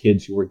of the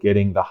kids who were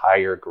getting the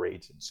higher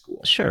grades in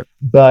school. Sure.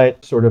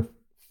 But sort of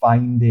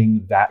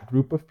finding that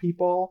group of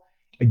people,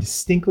 I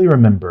distinctly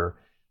remember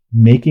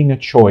making a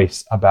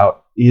choice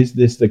about, is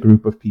this the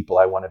group of people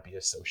I want to be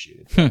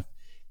associated with?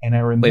 And I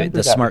remember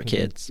the smart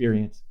kids.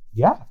 Experience.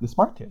 Yeah, the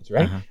smart kids,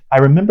 right? I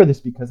remember this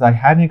because I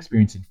had an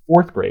experience in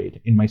 4th grade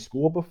in my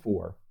school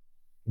before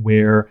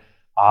where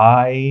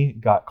I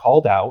got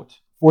called out.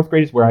 4th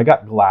grade is where I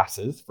got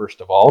glasses, first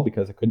of all,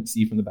 because I couldn't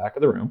see from the back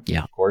of the room.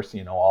 Yeah. Of course,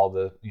 all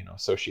the,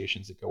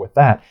 associations that go with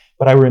that.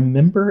 But I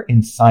remember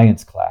in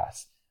science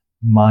class,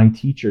 my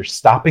teacher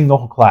stopping the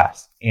whole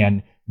class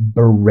and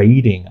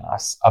berating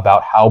us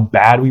about how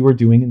bad we were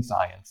doing in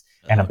science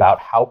and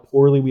about how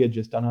poorly we had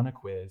just done on a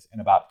quiz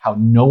and about how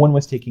no one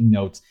was taking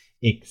notes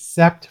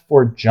except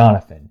for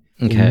Jonathan.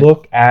 Okay.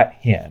 Look at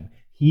him.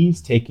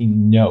 He's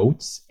taking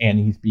notes and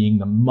he's being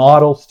the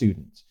model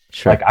student.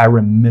 Sure. Like I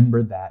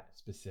remember that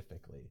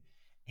specifically.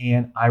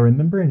 And I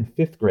remember in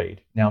 5th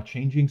grade, now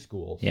changing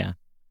schools,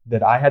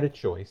 that I had a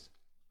choice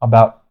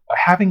about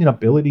having an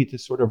ability to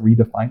sort of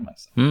redefine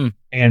myself.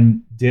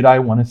 And did I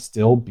want to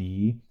still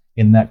be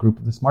in that group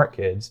of the smart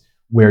kids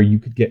where you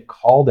could get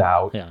called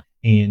out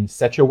in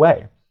such a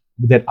way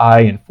that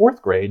I, in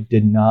 4th grade,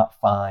 did not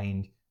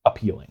find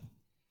appealing.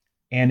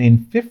 And in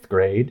 5th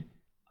grade,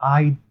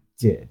 I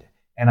did.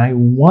 And I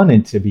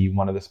wanted to be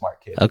one of the smart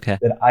kids. Okay.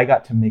 That I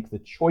got to make the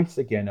choice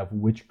again of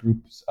which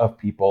groups of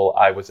people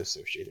I was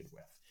associated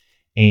with.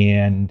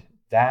 And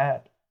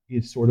that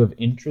is sort of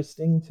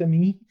interesting to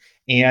me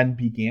and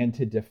began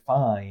to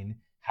define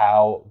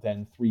how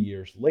then 3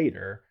 years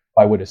later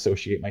I would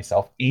associate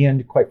myself.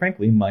 And quite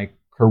frankly, my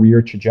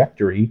career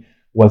trajectory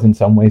was in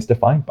some ways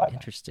defined by that.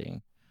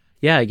 Interesting.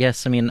 Yeah, I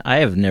guess, I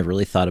have never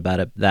really thought about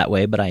it that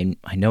way, but I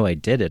know I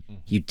did it.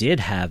 You did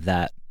have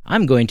that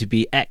I'm going to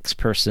be X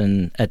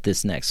person at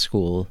this next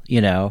school,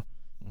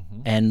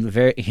 and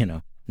very,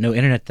 no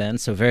internet then,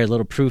 so very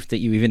little proof that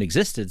you even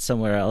existed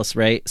somewhere else,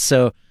 right?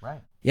 So,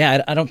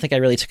 yeah, I don't think I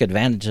really took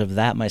advantage of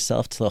that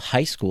myself till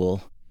high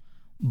school,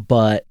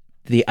 but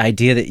the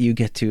idea that you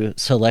get to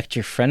select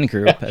your friend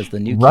group as the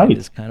new kid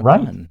is kind of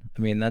fun.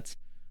 I mean, that's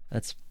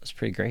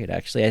pretty great,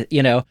 actually.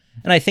 And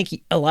I think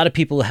a lot of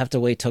people have to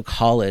wait till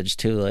college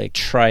to like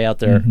try out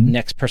their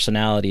next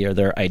personality or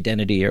their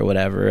identity or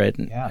whatever.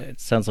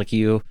 It sounds like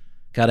you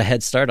got a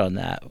head start on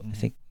that. I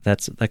think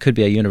that could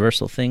be a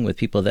universal thing with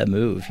people that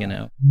move.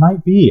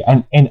 Might be,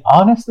 and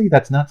honestly,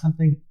 that's not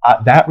something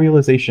that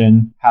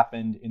realization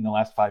happened in the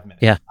last 5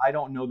 minutes. Yeah, I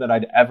don't know that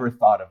I'd ever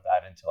thought of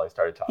that until I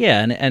started talking.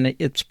 Yeah, and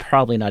it's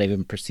probably not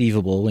even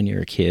perceivable when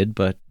you're a kid,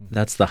 but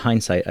that's the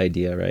hindsight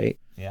idea, right?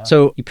 Yeah.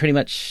 So you pretty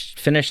much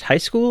finished high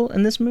school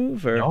in this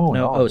move, or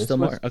no? Oh, still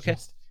more. Okay.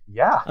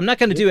 Yeah. I'm not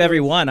going to do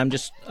every one. I'm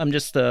just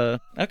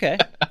okay.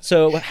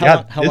 So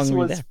how long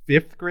were you there? This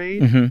was 5th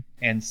grade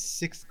and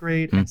 6th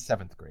grade and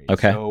 7th grade.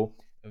 Okay. So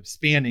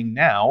spanning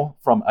now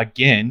from,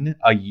 again,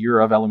 a year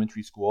of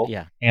elementary school.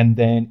 Yeah. And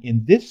then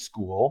in this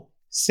school,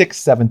 6th,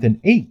 7th,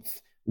 and 8th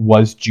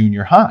was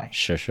junior high.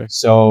 Sure.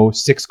 So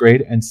 6th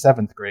grade and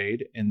 7th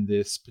grade in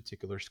this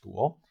particular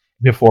school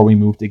before we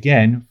moved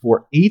again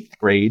for 8th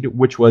grade,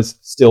 which was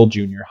still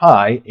junior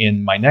high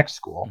in my next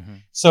school.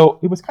 So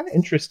it was kind of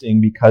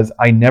interesting because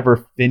I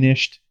never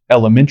finished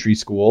elementary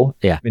school,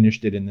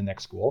 finished it in the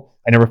next school.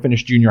 I never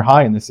finished junior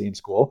high in the same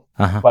school,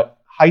 but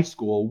high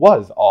school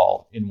was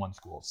all in one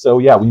school. So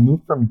yeah, we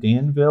moved from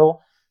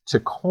Danville to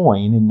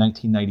Coyne in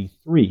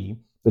 1993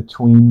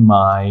 between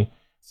my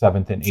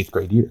 7th and 8th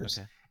grade years.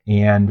 Okay.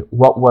 And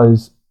what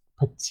was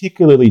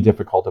particularly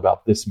difficult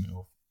about this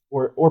move,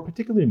 or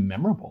particularly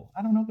memorable,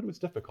 I don't know that it was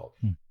difficult,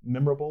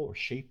 memorable or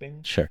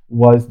shaping,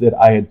 was that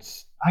I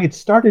had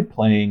started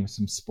playing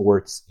some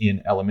sports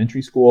in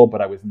elementary school,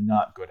 but I was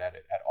not good at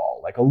it at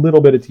all. Like a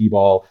little bit of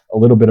t-ball, a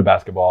little bit of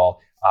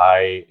basketball,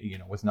 I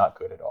was not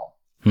good at all.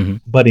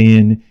 But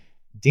in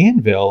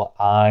Danville,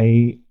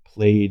 I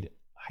played,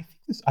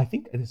 I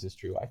think this is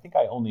true. I think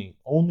I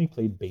only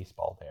played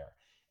baseball there.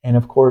 And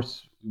of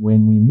course,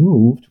 when we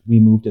moved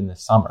in the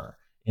summer,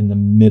 in the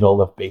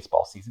middle of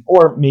baseball season,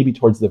 or maybe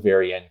towards the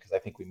very end, because I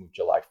think we moved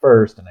July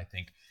 1st. And I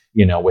think,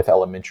 with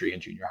elementary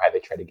and junior high, they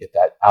try to get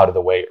that out of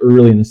the way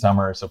early in the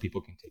summer so people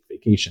can take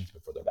vacations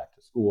before they're back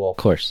to school. Of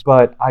course.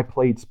 But I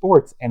played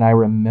sports, and I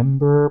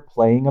remember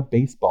playing a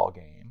baseball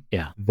game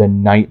the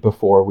night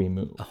before we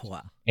moved. Oh,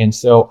 wow. And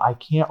so I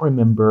can't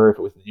remember if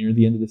it was near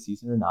the end of the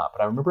season or not,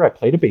 but I remember I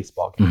played a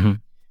baseball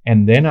game.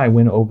 And then I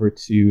went over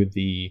to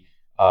the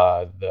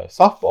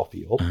softball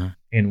field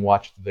and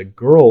watched the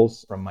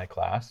girls from my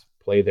class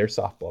play their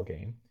softball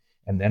game.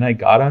 And then I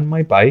got on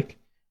my bike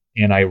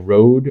and I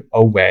rode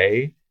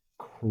away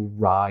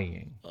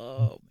crying,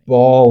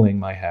 bawling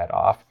my head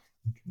off,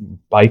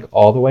 bike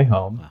all the way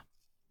home. Wow.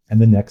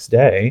 And the next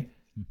day,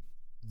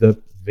 the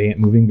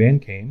moving van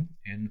came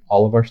and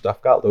all of our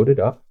stuff got loaded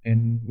up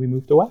and we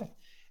moved away.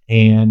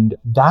 And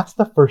that's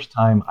the first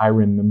time I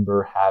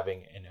remember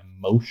having an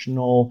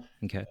emotional,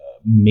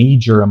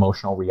 major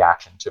emotional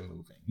reaction to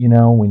moving.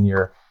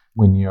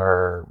 When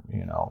you're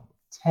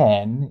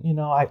 10,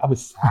 I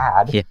was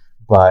sad,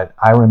 but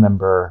I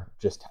remember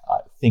just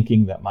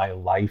thinking that my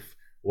life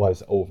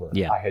was over.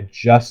 I had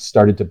just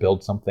started to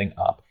build something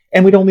up,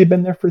 and we'd only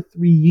been there for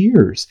 3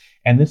 years.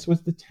 And this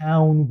was the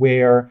town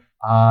where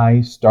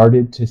I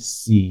started to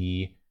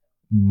see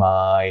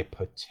my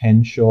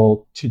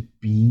potential to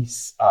be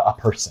a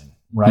person,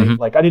 right?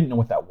 Like I didn't know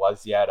what that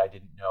was yet. I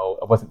didn't know,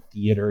 it wasn't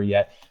theater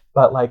yet,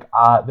 but like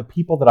the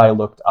people that I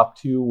looked up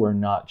to were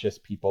not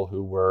just people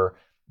who were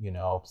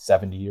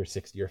 70 or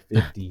 60 or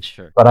 50.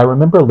 But I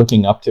remember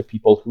looking up to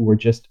people who were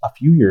just a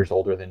few years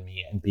older than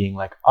me and being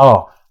like,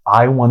 oh,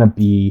 I want to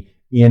be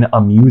in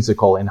a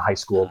musical in high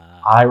school.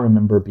 I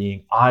remember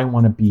I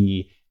want to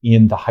be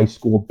in the high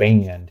school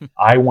band.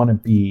 I want to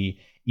be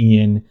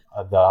in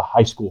the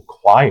high school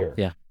choir.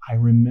 I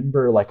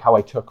remember like how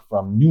I took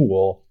from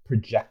Newell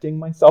projecting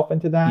myself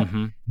into that.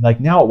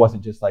 Like now it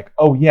wasn't just like,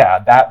 oh yeah,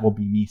 that will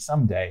be me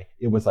someday.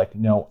 It was like,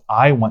 no,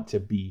 I want to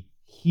be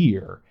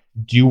here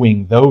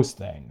doing those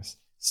things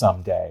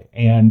someday.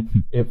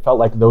 And it felt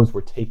like those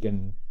were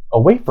taken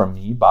away from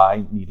me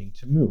by needing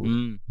to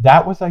move.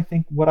 That was, I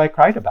think, what I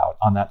cried about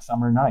on that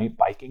summer night,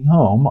 biking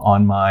home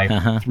on my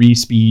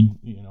 3-speed,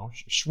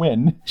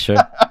 Schwinn.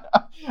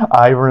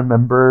 I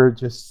remember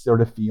just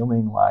sort of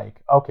feeling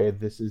like, okay,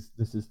 this is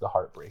the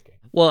heartbreaking.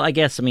 Well, I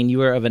guess, you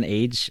were of an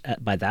age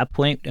by that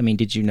point.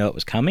 Did you know it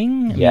was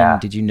coming?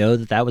 Did you know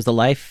that was the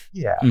life?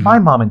 Yeah. My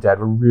mom and dad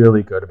were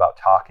really good about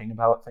talking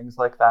about things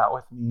like that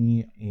with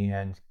me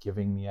and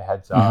giving me a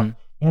heads up.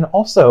 And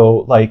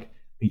also, like,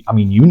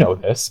 you know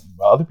this.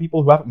 Other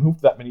people who haven't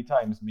moved that many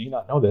times may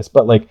not know this,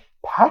 but like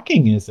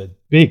packing is a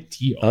big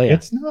deal.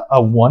 It's not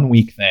a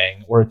 1-week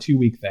thing or a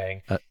 2-week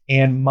thing.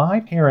 And my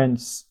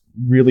parents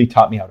really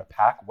taught me how to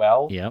pack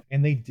well,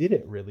 and they did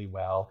it really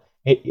well.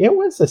 It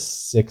was a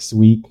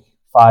 6-week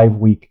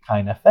 5-week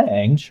kind of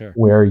thing, Sure.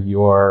 where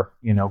you're,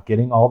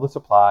 getting all the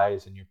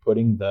supplies and you're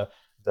putting the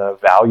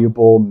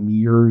valuable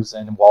mirrors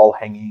and wall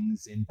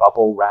hangings in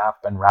bubble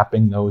wrap and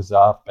wrapping those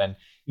up. And,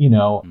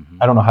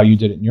 I don't know how you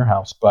did it in your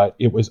house, but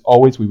it was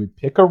always, we would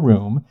pick a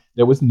room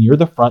that was near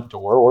the front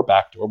door or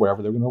back door,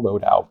 wherever they're going to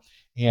load out.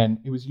 And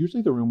it was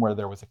usually the room where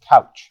there was a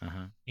couch.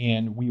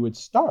 And we would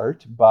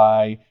start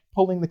by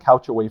pulling the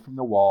couch away from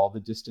the wall the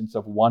distance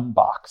of one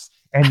box.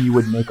 And you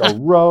would make a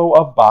row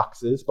of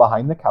boxes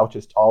behind the couch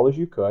as tall as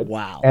you could.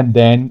 Wow. And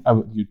then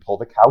you'd pull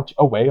the couch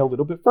away a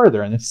little bit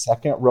further, and a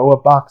second row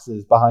of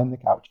boxes behind the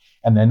couch.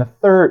 And then a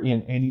third.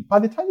 And by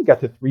the time you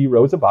got to 3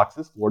 rows of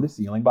boxes, floor to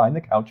ceiling behind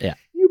the couch,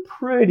 you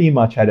pretty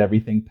much had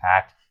everything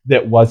packed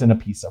that wasn't a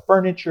piece of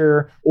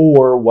furniture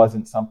or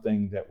wasn't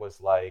something that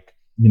was like,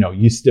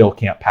 you still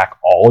can't pack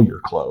all your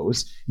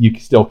clothes. You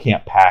still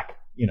can't pack,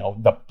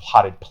 the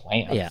potted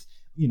plants.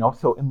 Yeah.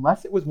 So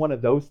unless it was one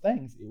of those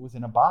things, it was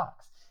in a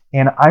box.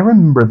 And I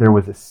remember there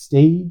was a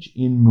stage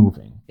in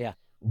moving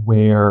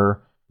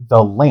where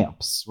the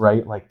lamps,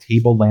 right, like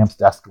table lamps,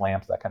 desk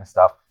lamps, that kind of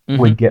stuff,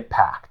 would get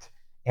packed.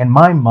 And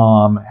my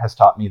mom has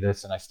taught me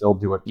this, and I still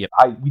do it. Yep.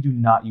 We do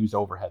not use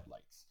overhead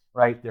lights,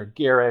 right? They're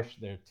garish.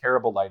 They're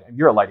terrible light.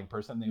 You're a lighting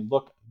person. They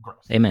look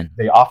gross. Amen.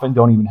 They often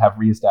don't even have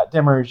rheostat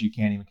dimmers. You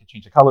can't even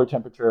change the color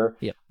temperature.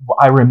 Yep.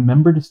 I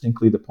remember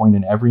distinctly the point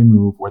in every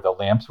move where the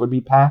lamps would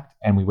be packed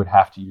and we would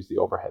have to use the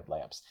overhead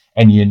lamps.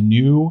 And you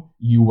knew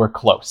you were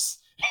close.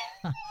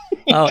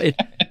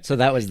 So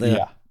that was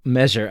the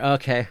measure.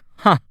 Okay.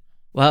 Huh.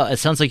 Well, it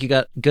sounds like you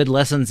got good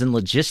lessons in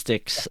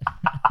logistics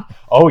at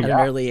an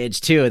early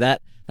age too.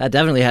 That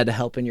definitely had to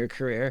help in your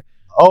career.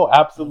 Oh,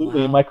 absolutely.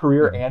 Wow. In my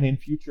career and in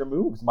future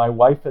moves. My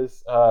wife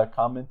has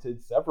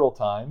commented several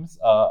times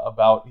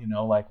about,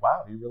 like,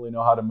 wow, you really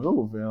know how to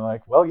move. And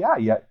like, well,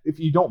 yeah. If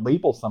you don't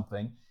label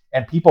something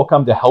and people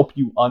come to help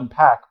you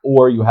unpack,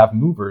 or you have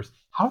movers,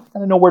 how are they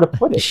going to know where to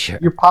put it? Sure.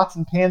 Your pots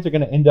and pans are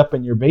going to end up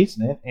in your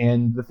basement,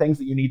 and the things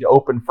that you need to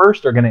open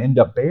first are going to end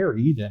up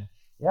buried. And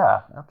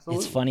yeah,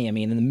 absolutely. It's funny. I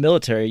mean, in the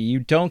military, you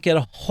don't get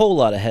a whole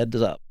lot of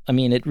heads up. I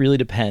mean, it really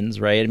depends,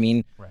 right? I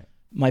mean,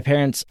 my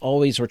parents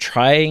always were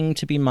trying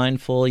to be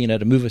mindful,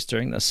 to move us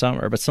during the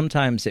summer, but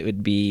sometimes it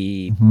would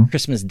be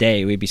Christmas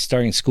Day. We'd be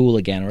starting school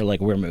again. We're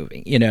like, we're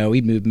moving,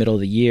 we'd move middle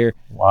of the year.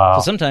 Wow.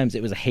 So sometimes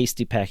it was a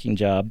hasty packing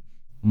job.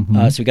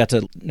 So we got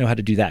to know how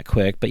to do that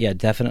quick, but yeah,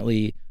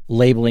 definitely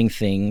labeling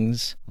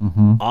things.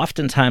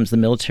 Oftentimes the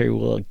military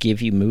will give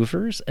you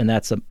movers, and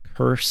that's a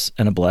curse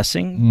and a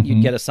blessing.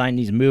 You'd get assigned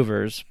these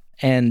movers,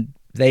 and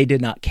they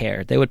did not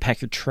care. They would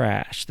pack your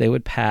trash. They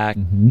would pack,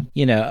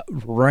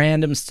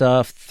 random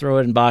stuff, throw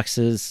it in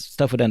boxes.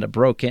 Stuff would end up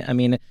broken. I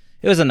mean,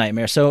 it was a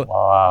nightmare. So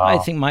I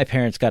think my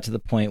parents got to the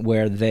point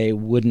where they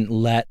wouldn't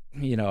let,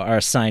 our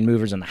assigned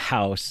movers in the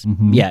house.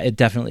 Yeah, it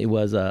definitely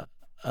was a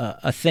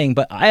thing.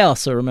 But I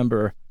also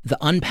remember the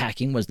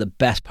unpacking was the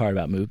best part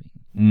about moving.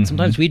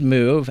 Sometimes we'd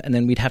move and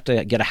then we'd have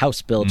to get a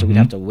house built, or we'd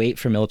have to wait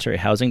for military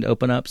housing to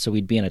open up. So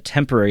we'd be in a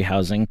temporary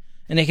housing,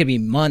 and it could be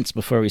months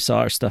before we saw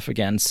our stuff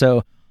again.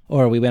 So,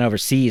 or we went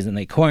overseas and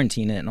they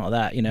quarantine it and all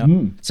that,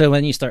 So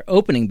when you start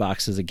opening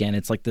boxes again,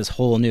 it's like this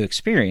whole new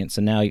experience.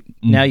 And now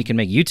you can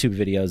make YouTube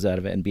videos out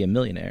of it and be a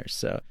millionaire.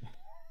 So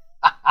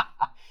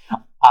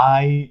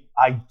I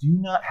do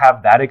not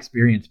have that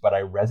experience, but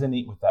I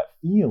resonate with that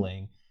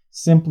feeling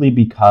simply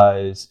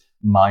because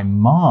my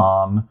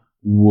mom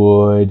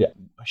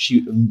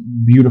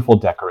beautiful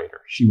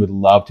decorator. She would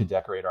love to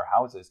decorate our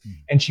houses,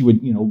 and she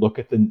would, look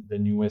at the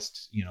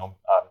newest,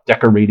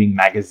 decorating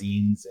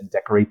magazines and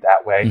decorate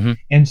that way.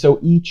 And so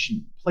each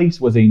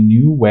place was a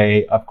new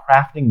way of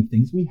crafting the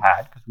things we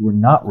had, because we were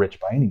not rich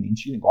by any means.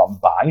 She didn't go out and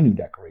buy new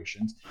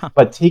decorations,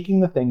 but taking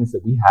the things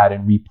that we had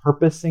and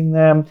repurposing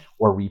them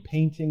or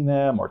repainting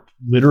them or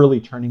literally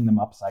turning them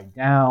upside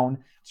down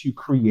to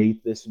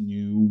create this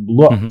new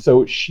look.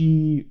 So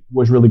she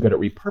was really good at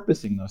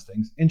repurposing those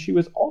things. And she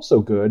was also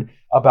good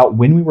about,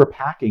 when we were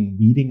packing,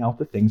 weeding out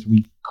the things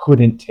we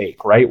couldn't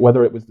take, right?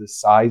 Whether it was the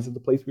size of the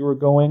place we were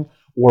going,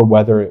 or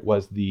whether it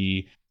was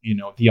the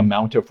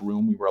amount of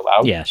room we were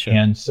allowed. Yeah, sure.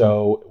 And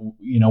so,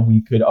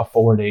 we could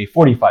afford a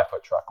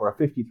 45-foot truck or a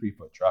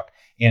 53-foot truck.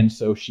 And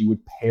so she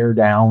would pare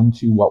down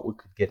to what we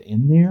could get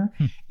in there.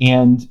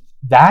 And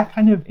that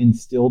kind of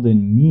instilled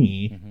in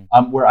me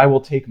where I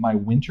will take my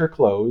winter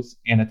clothes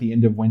and at the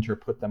end of winter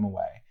put them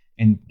away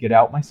and get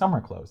out my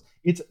summer clothes.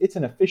 It's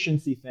an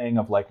efficiency thing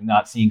of like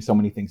not seeing so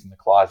many things in the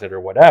closet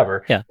or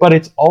whatever. Yeah. But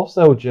it's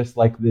also just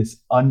like this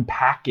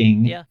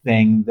unpacking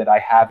thing that I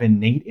have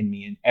innate in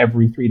me. And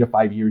every 3 to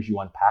 5 years you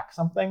unpack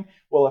something.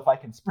 Well, if I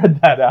can spread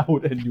that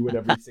out and do it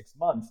every 6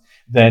 months,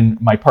 then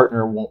my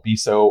partner won't be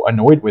so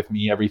annoyed with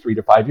me every 3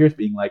 to 5 years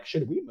being like,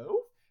 should we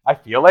move? I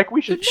feel like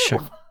we should move.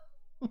 Sure.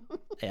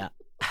 Yeah.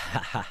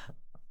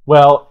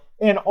 Well,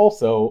 And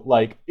also,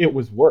 like, it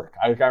was work.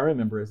 I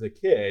remember as a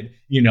kid,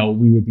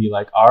 we would be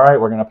like, all right,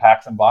 we're going to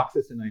pack some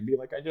boxes. And I'd be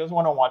like, I just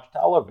want to watch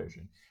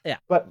television. Yeah.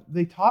 But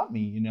they taught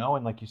me,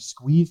 and like you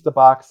squeeze the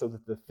box so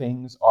that the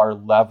things are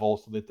level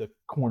so that the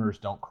corners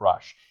don't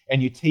crush.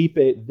 And you tape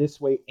it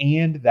this way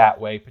and that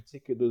way,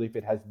 particularly if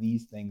it has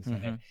these things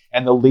in it.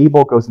 And the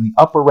label goes in the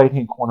upper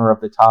right-hand corner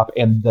of the top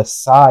and the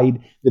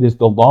side that is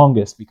the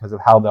longest because of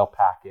how they'll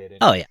pack it.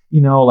 And,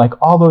 like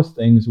all those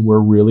things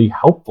were really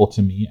helpful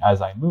to me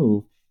as I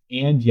moved.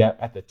 And yet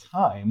at the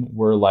time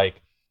were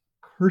like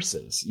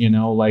curses,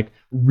 like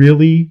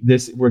really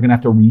we're going to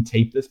have to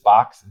retape this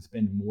box and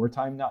spend more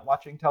time not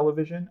watching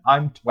television.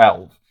 I'm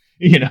 12,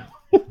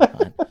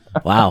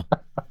 Wow.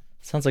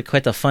 Sounds like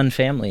quite a fun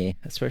family,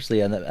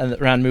 especially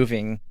around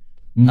moving.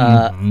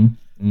 Right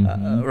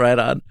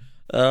on.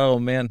 Oh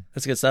man,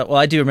 that's good stuff. Well,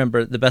 I do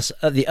remember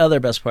the other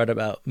best part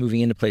about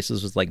moving into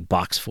places was like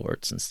box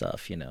forts and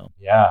stuff,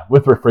 Yeah.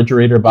 With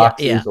refrigerator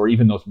boxes or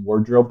even those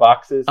wardrobe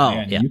boxes.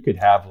 You could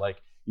have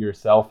like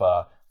yourself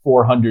a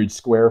 400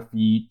 square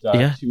feet,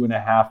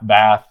 2.5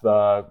 bath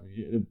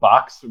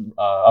box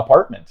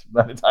apartment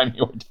by the time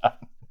you were done.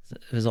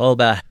 It was all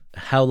about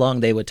how long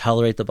they would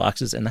tolerate the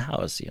boxes in the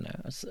house,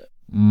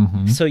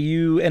 So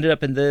you ended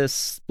up in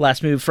this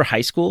last move for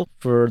high school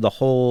for the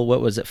whole,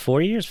 what was it,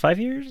 4 years, 5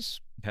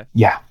 years? Okay.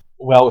 Yeah.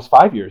 Well, it was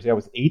 5 years. Yeah, it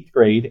was 8th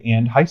grade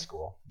and high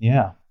school.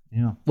 Yeah.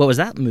 Yeah. What was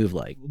that move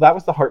like? That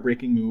was the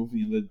heartbreaking move,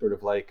 the sort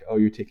of like, oh,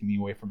 you're taking me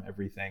away from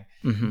everything.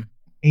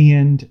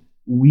 And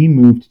we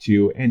moved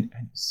to, and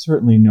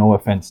certainly no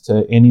offense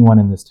to anyone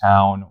in this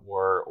town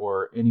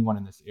or anyone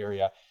in this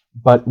area,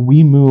 but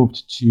we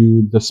moved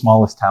to the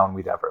smallest town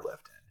we'd ever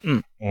lived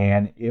in.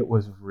 And it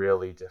was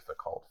really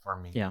difficult for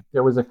me. Yeah.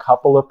 There was a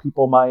couple of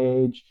people my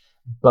age,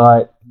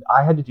 but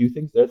I had to do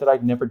things there that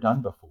I'd never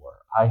done before.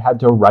 I had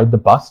to ride the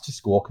bus to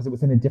school because it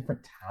was in a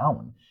different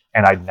town.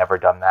 And I'd never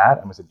done that.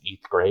 I was in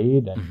 8th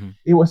grade. And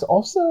it was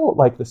also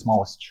like the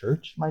smallest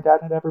church my dad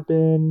had ever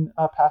been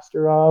a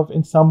pastor of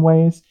in some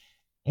ways.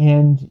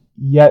 And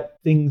yet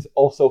things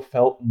also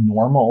felt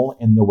normal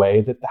in the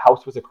way that the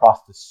house was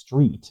across the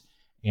street.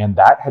 And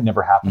that had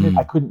never happened.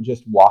 I couldn't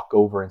just walk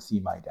over and see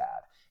my dad.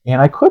 And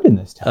I could in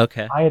this town.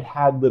 Okay. I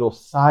had little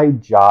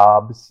side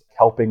jobs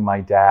helping my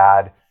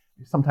dad.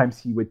 Sometimes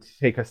he would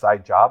take a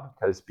side job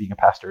because being a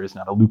pastor is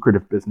not a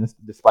lucrative business,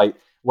 despite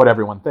what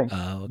everyone thinks.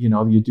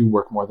 You do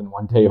work more than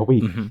one day a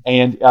week.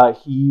 And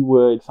he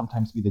would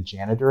sometimes be the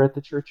janitor at the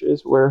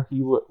churches where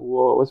he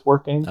was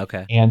working.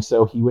 Okay. And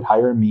so he would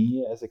hire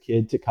me as a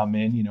kid to come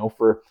in,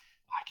 for,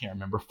 I can't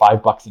remember,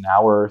 $5 an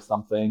hour or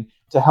something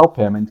to help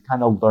him and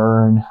kind of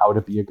learn how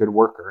to be a good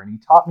worker. And he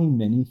taught me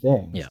many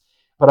things. Yeah.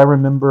 But I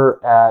remember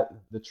at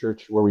the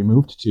church where we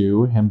moved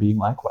to, him being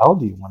like, well,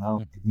 do you want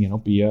to,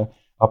 be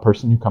a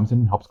person who comes in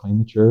and helps clean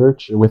the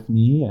church with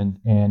me?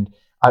 And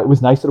it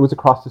was nice that it was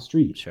across the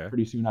street. Sure.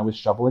 Pretty soon I was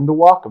shoveling the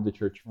walk of the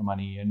church for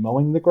money and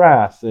mowing the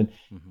grass. And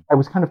I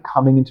was kind of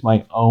coming into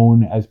my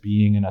own as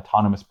being an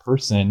autonomous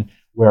person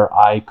where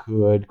I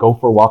could go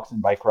for walks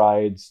and bike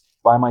rides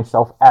by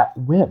myself at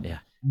whim. Yeah.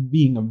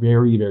 Being a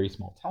very, very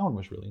small town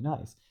was really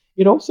nice.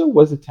 It also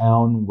was a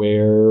town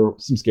where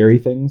some scary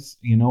things,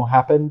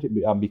 happened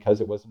because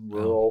it was a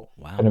rural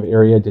kind of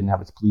area, didn't have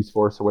its police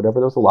force or whatever.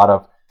 There was a lot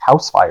of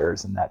house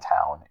fires in that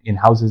town, in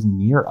houses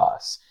near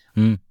us.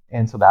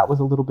 And so that was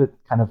a little bit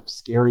kind of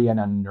scary and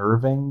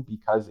unnerving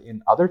because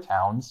in other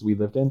towns we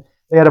lived in,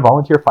 they had a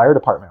volunteer fire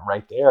department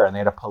right there and they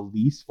had a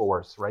police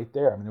force right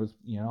there. I mean, it was,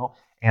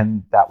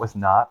 and that was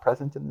not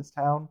present in this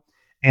town.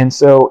 And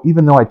so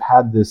even though I've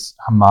had this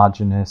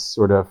homogenous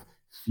sort of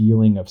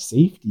feeling of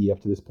safety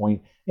up to this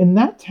point, in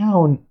that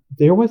town,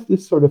 there was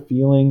this sort of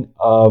feeling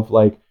of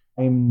like,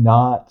 I'm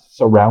not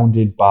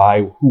surrounded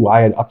by who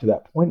I had up to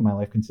that point in my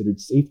life considered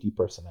safety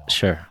personnel.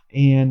 Sure.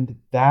 And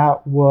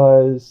that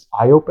was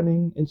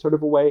eye-opening in sort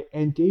of a way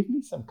and gave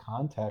me some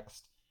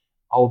context,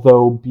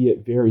 although be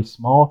it very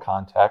small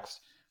context,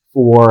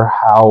 for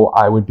how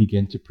I would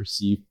begin to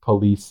perceive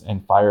police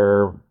and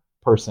fire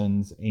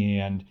persons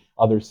and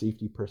other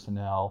safety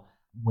personnel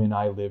when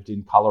I lived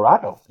in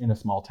Colorado in a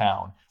small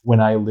town, when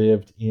I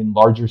lived in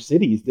larger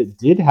cities that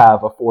did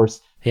have a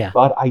force,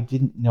 but I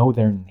didn't know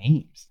their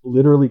names.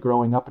 Literally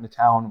growing up in a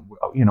town,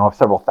 of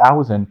several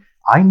thousand,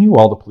 I knew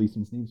all the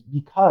policemen's names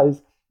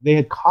because they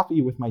had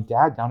coffee with my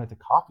dad down at the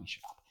coffee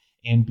shop.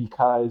 And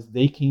because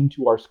they came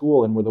to our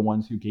school and were the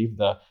ones who gave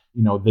the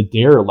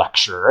DARE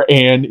lecture.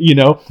 And,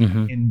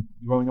 and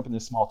growing up in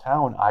this small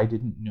town, I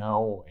didn't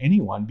know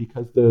anyone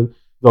because the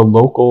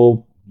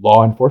local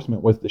law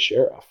enforcement was the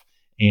sheriff.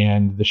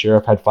 And the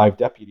sheriff had 5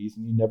 deputies,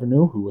 and you never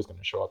knew who was going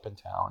to show up in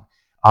town,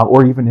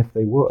 or even if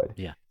they would.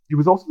 Yeah. It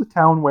was also the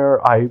town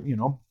where I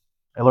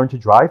learned to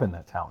drive in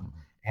that town.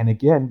 And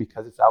again,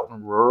 because it's out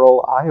in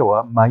rural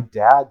Iowa, my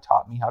dad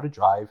taught me how to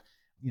drive,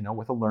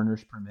 with a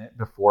learner's permit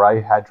before I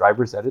had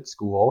driver's ed at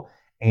school.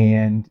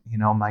 And,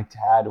 my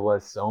dad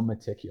was so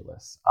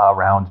meticulous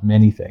around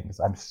many things.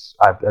 I'm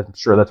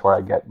sure that's where I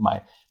get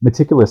my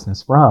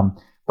meticulousness from.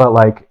 But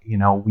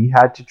we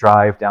had to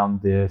drive down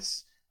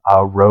this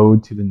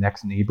road to the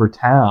next neighbor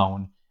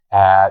town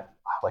at,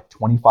 like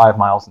 25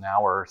 miles an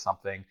hour or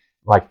something,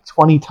 like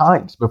 20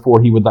 times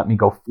before he would let me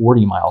go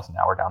 40 miles an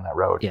hour down that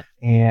road. Yeah.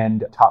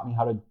 And taught me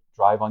how to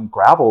drive on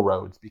gravel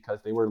roads because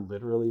they were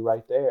literally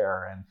right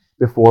there. And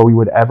before we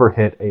would ever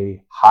hit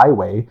a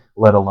highway,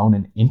 let alone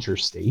an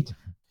interstate,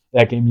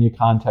 that gave me a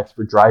context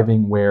for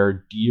driving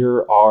where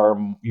you're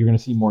going to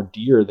see more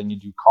deer than you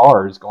do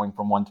cars going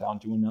from one town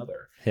to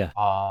another. Yeah.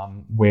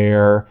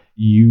 Where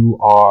you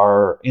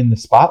are in the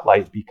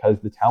spotlight because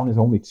the town is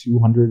only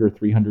 200 or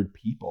 300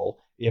 people,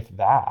 if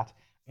that.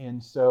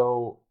 And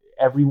so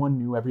everyone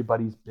knew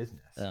everybody's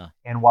business. Yeah.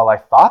 And while I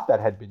thought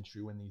that had been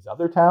true in these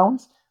other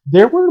towns,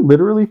 there were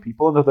literally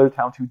people in other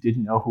towns who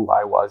didn't know who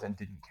I was and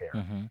didn't care.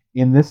 Mm-hmm.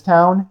 In this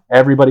town,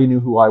 everybody knew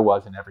who I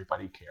was and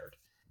everybody cared.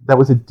 That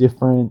was a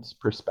different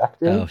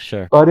perspective. Oh,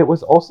 sure. But it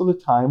was also the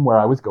time where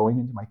I was going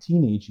into my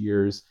teenage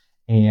years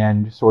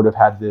and sort of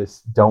had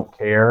this don't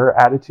care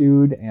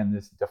attitude and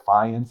this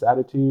defiance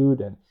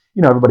attitude. And,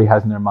 everybody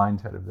has in their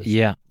mindset of this.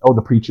 Yeah. Oh,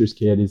 the preacher's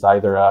kid is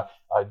either a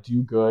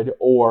do-good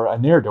or a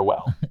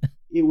ne'er-do-well.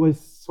 It was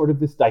sort of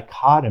this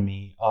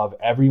dichotomy of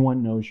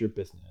everyone knows your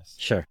business.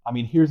 Sure. I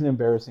mean, here's an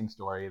embarrassing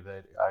story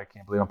that I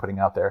can't believe I'm putting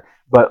out there,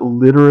 but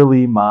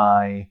literally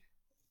my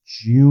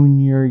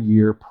junior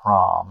year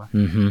prom.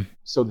 Mm-hmm.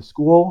 So the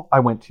school I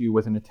went to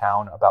was in a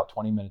town about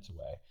 20 minutes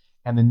away,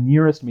 and the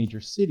nearest major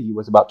city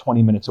was about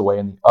 20 minutes away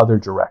in the other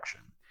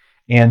direction.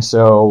 And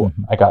so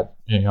I got,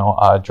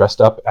 dressed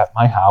up at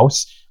my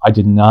house. I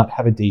did not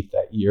have a date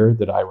that year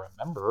that I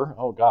remember.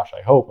 Oh gosh,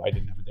 I hope I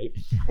didn't have a date.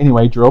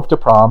 Anyway, drove to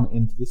prom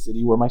into the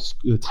city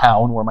the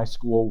town where my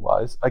school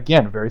was.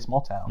 Again, a very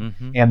small town.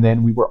 Mm-hmm. And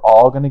then we were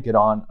all going to get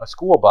on a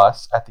school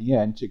bus at the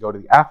end to go to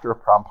the after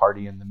prom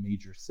party in the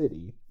major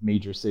city.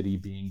 Major city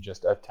being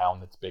just a town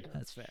that's bigger.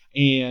 That's fair.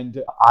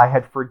 And I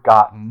had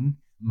forgotten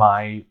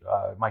my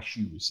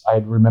shoes. I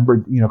had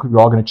remembered, because we were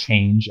all going to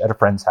change at a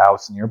friend's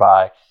house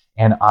nearby.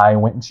 And I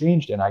went and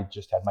changed, and I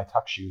just had my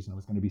tuck shoes, and I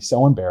was going to be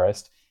so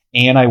embarrassed.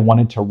 And I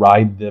wanted to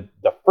ride the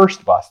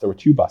first bus. There were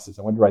two buses.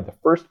 I wanted to ride the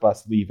first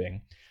bus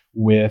leaving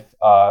with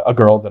a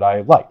girl that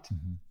I liked.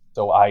 Mm-hmm.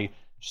 So I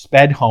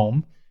sped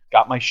home,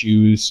 got my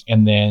shoes,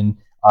 and then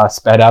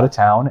sped out of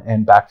town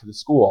and back to the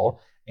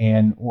school.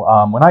 And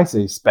when I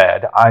say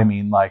sped, I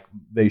mean like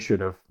they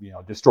should have,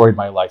 destroyed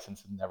my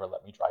license and never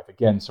let me drive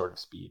again, sort of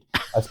speed,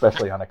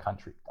 especially on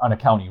a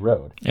county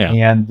road. Yeah.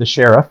 And the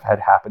sheriff had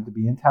happened to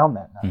be in town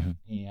that night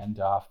and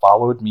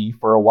followed me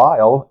for a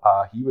while.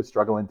 He was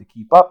struggling to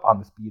keep up on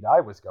the speed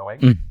I was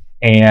going.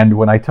 And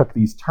when I took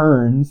these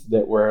turns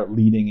that were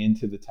leading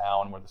into the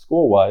town where the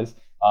school was,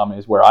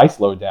 is where I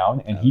slowed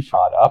down, and he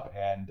caught up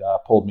and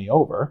pulled me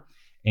over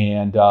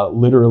and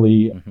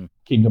literally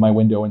came to my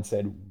window and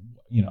said,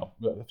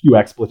 a few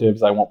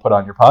expletives I won't put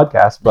on your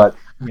podcast, but,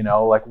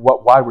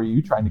 why were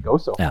you trying to go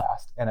so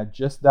fast? And at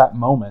just that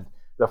moment,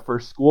 the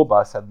first school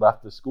bus had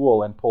left the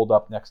school and pulled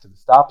up next to the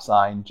stop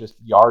sign, just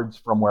yards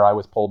from where I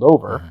was pulled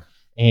over.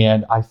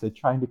 And I said,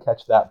 trying to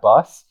catch that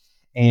bus.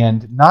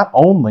 And not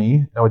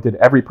only did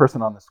every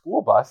person on the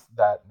school bus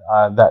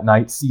that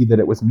night see that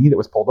it was me that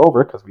was pulled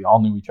over, because we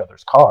all knew each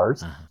other's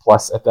cars.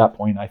 Plus, at that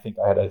point, I think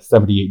I had a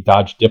 78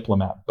 Dodge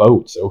Diplomat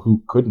boat, so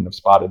who couldn't have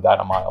spotted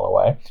that a mile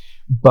away?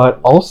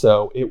 But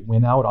also, it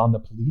went out on the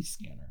police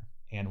scanner,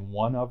 and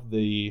one of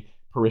the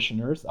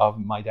parishioners of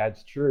my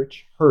dad's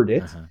church heard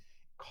it,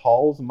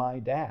 calls my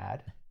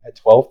dad at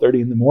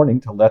 12:30 in the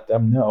morning to let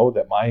them know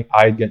that I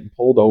had gotten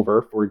pulled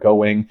over for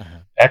going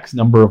X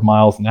number of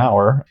miles an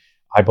hour.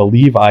 I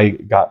believe I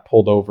got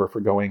pulled over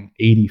for going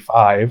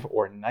 85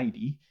 or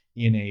 90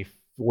 in a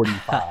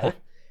 45.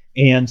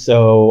 And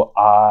so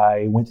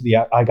I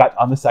got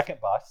on the second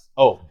bus.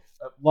 Oh,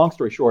 long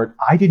story short,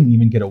 I didn't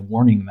even get a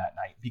warning that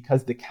night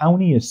because the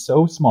county is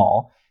so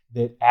small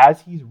that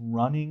as he's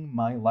running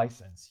my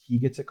license, he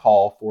gets a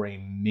call for a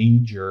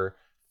major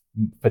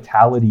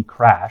fatality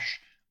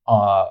crash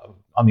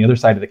on the other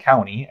side of the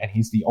county, and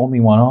he's the only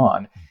one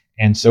on.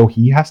 And so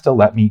he has to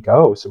let me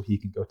go so he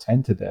can go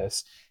tend to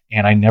this.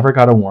 And I never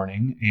got a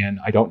warning, and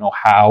I don't know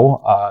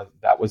how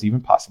that was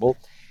even possible.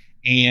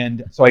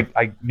 And so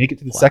I make it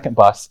to the second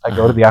bus. I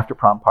go to the after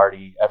prom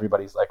party.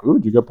 Everybody's like, "Ooh,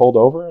 did you get pulled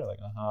over?" Like,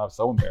 I'm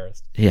so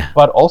embarrassed. Yeah.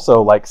 But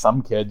also, like,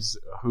 some kids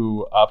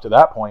who up to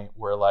that point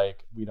were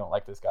like, "We don't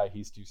like this guy.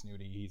 He's too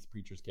snooty. He's a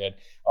preacher's kid."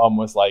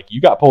 Was like,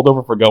 "You got pulled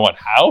over for going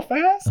how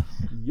fast?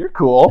 You're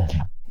cool."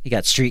 You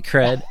got street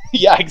cred.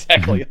 Yeah,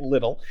 exactly. A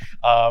little.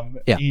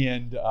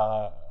 And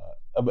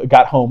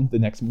got home the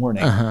next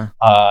morning,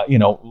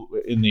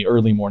 in the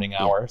early morning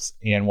hours,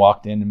 and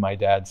walked in, and my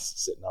dad's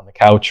sitting on the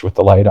couch with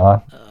the light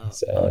on. He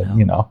said,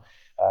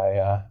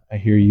 I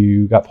hear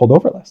you got pulled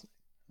over last night.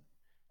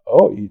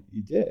 Oh, you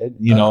did?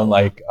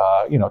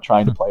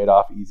 Trying to play it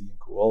off easy and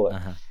cool.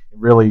 And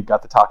really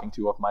got the talking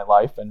to of my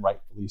life, and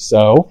rightfully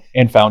so,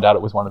 and found out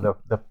it was one of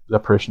the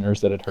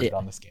parishioners that had heard it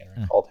on the scanner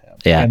and called him.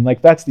 Yeah. And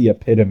that's the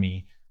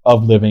epitome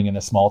of living in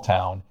a small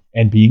town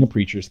and being a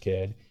preacher's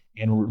kid.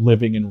 And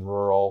living in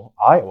rural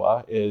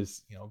Iowa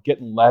is,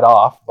 getting let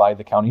off by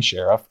the county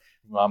sheriff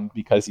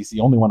because he's the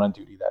only one on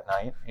duty that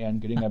night,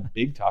 and getting a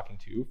big talking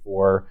to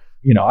for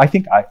I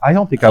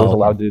don't think I was okay.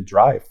 allowed to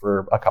drive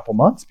for a couple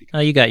months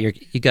because You got your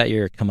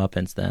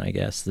comeuppance then, I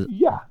guess.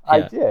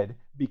 I did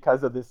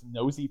because of this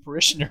nosy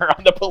parishioner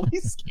on the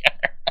police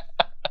scanner.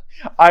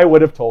 I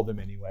would have told him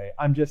anyway.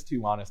 I'm just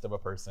too honest of a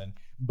person,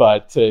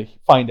 but to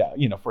find out,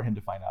 for him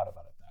to find out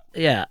about it that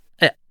way. Yeah.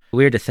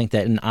 Weird to think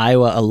that in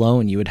Iowa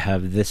alone you would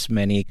have this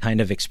many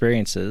kind of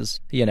experiences,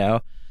 You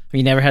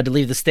never had to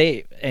leave the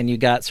state, and you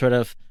got sort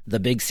of the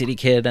big city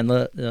kid and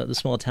the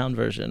small town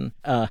version.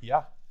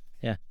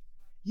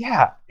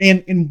 Yeah.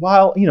 And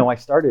while, I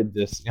started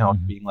this,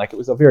 Mm-hmm. being like it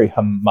was a very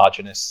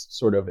homogenous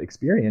sort of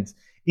experience,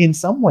 in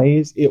some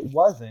ways it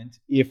wasn't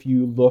if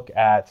you look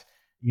at,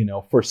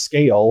 for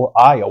scale,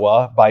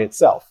 Iowa by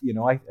itself.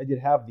 I did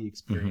have the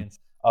experience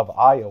of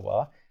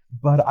Iowa,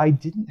 but I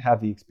didn't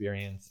have the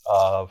experience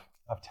of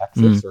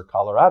Texas or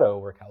Colorado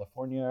or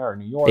California or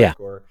New York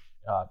or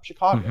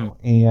Chicago.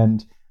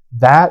 And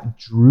that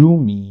drew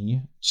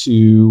me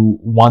to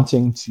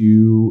wanting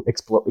to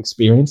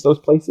experience those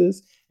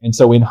places. And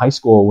so in high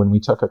school, when we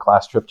took a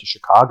class trip to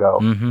Chicago,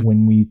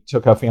 when we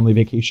took a family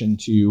vacation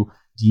to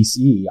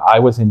DC, I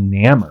was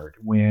enamored.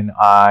 When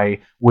I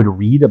would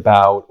read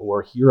about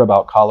or hear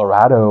about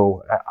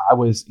Colorado, I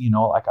was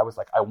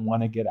like, I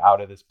want to get out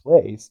of this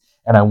place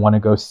and I want to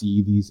go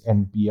see these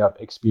and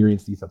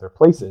experience these other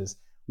places,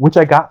 which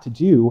I got to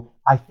do,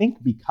 I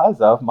think,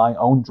 because of my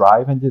own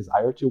drive and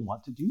desire to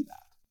want to do that.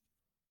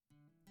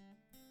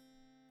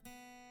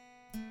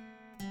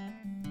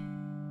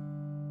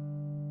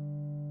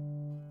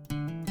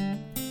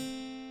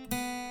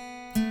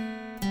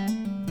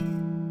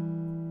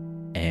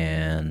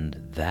 And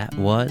that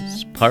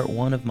was part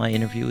 1 of my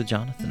interview with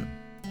Jonathan.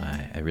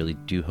 I really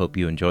do hope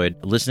you enjoyed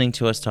listening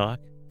to us talk.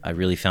 I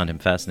really found him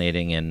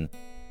fascinating, and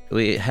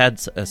we had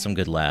some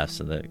good laughs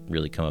that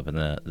really come up in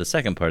the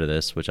second part of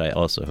this, which I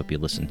also hope you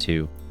listen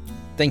to.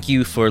 Thank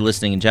you for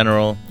listening in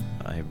general.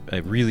 I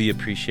really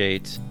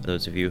appreciate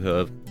those of you who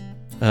have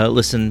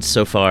listened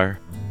so far.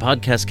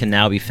 Podcasts can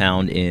now be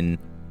found in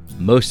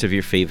most of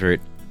your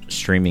favorite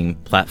streaming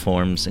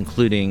platforms,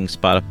 including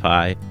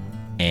Spotify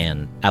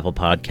and Apple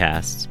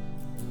Podcasts.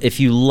 If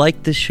you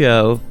like the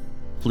show,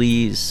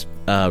 please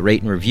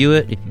rate and review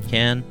it if you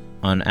can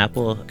on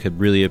Apple. I could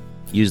really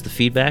use the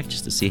feedback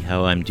just to see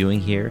how I'm doing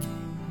here.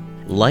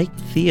 Like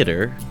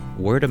theater,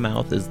 word of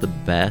mouth is the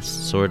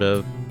best sort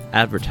of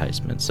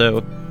advertisement.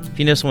 So if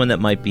you know someone that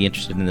might be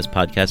interested in this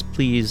podcast,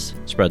 please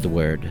spread the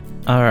word.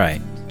 All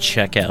right,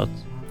 check out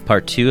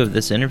part 2 of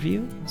this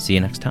interview. See you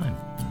next time.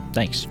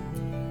 Thanks.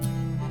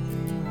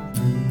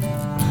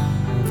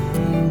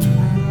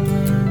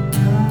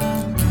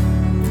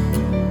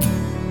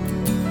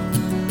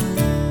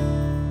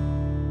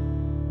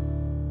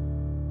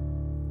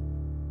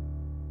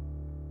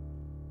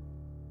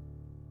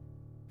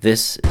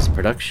 This is a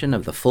production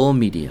of The Full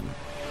Medium.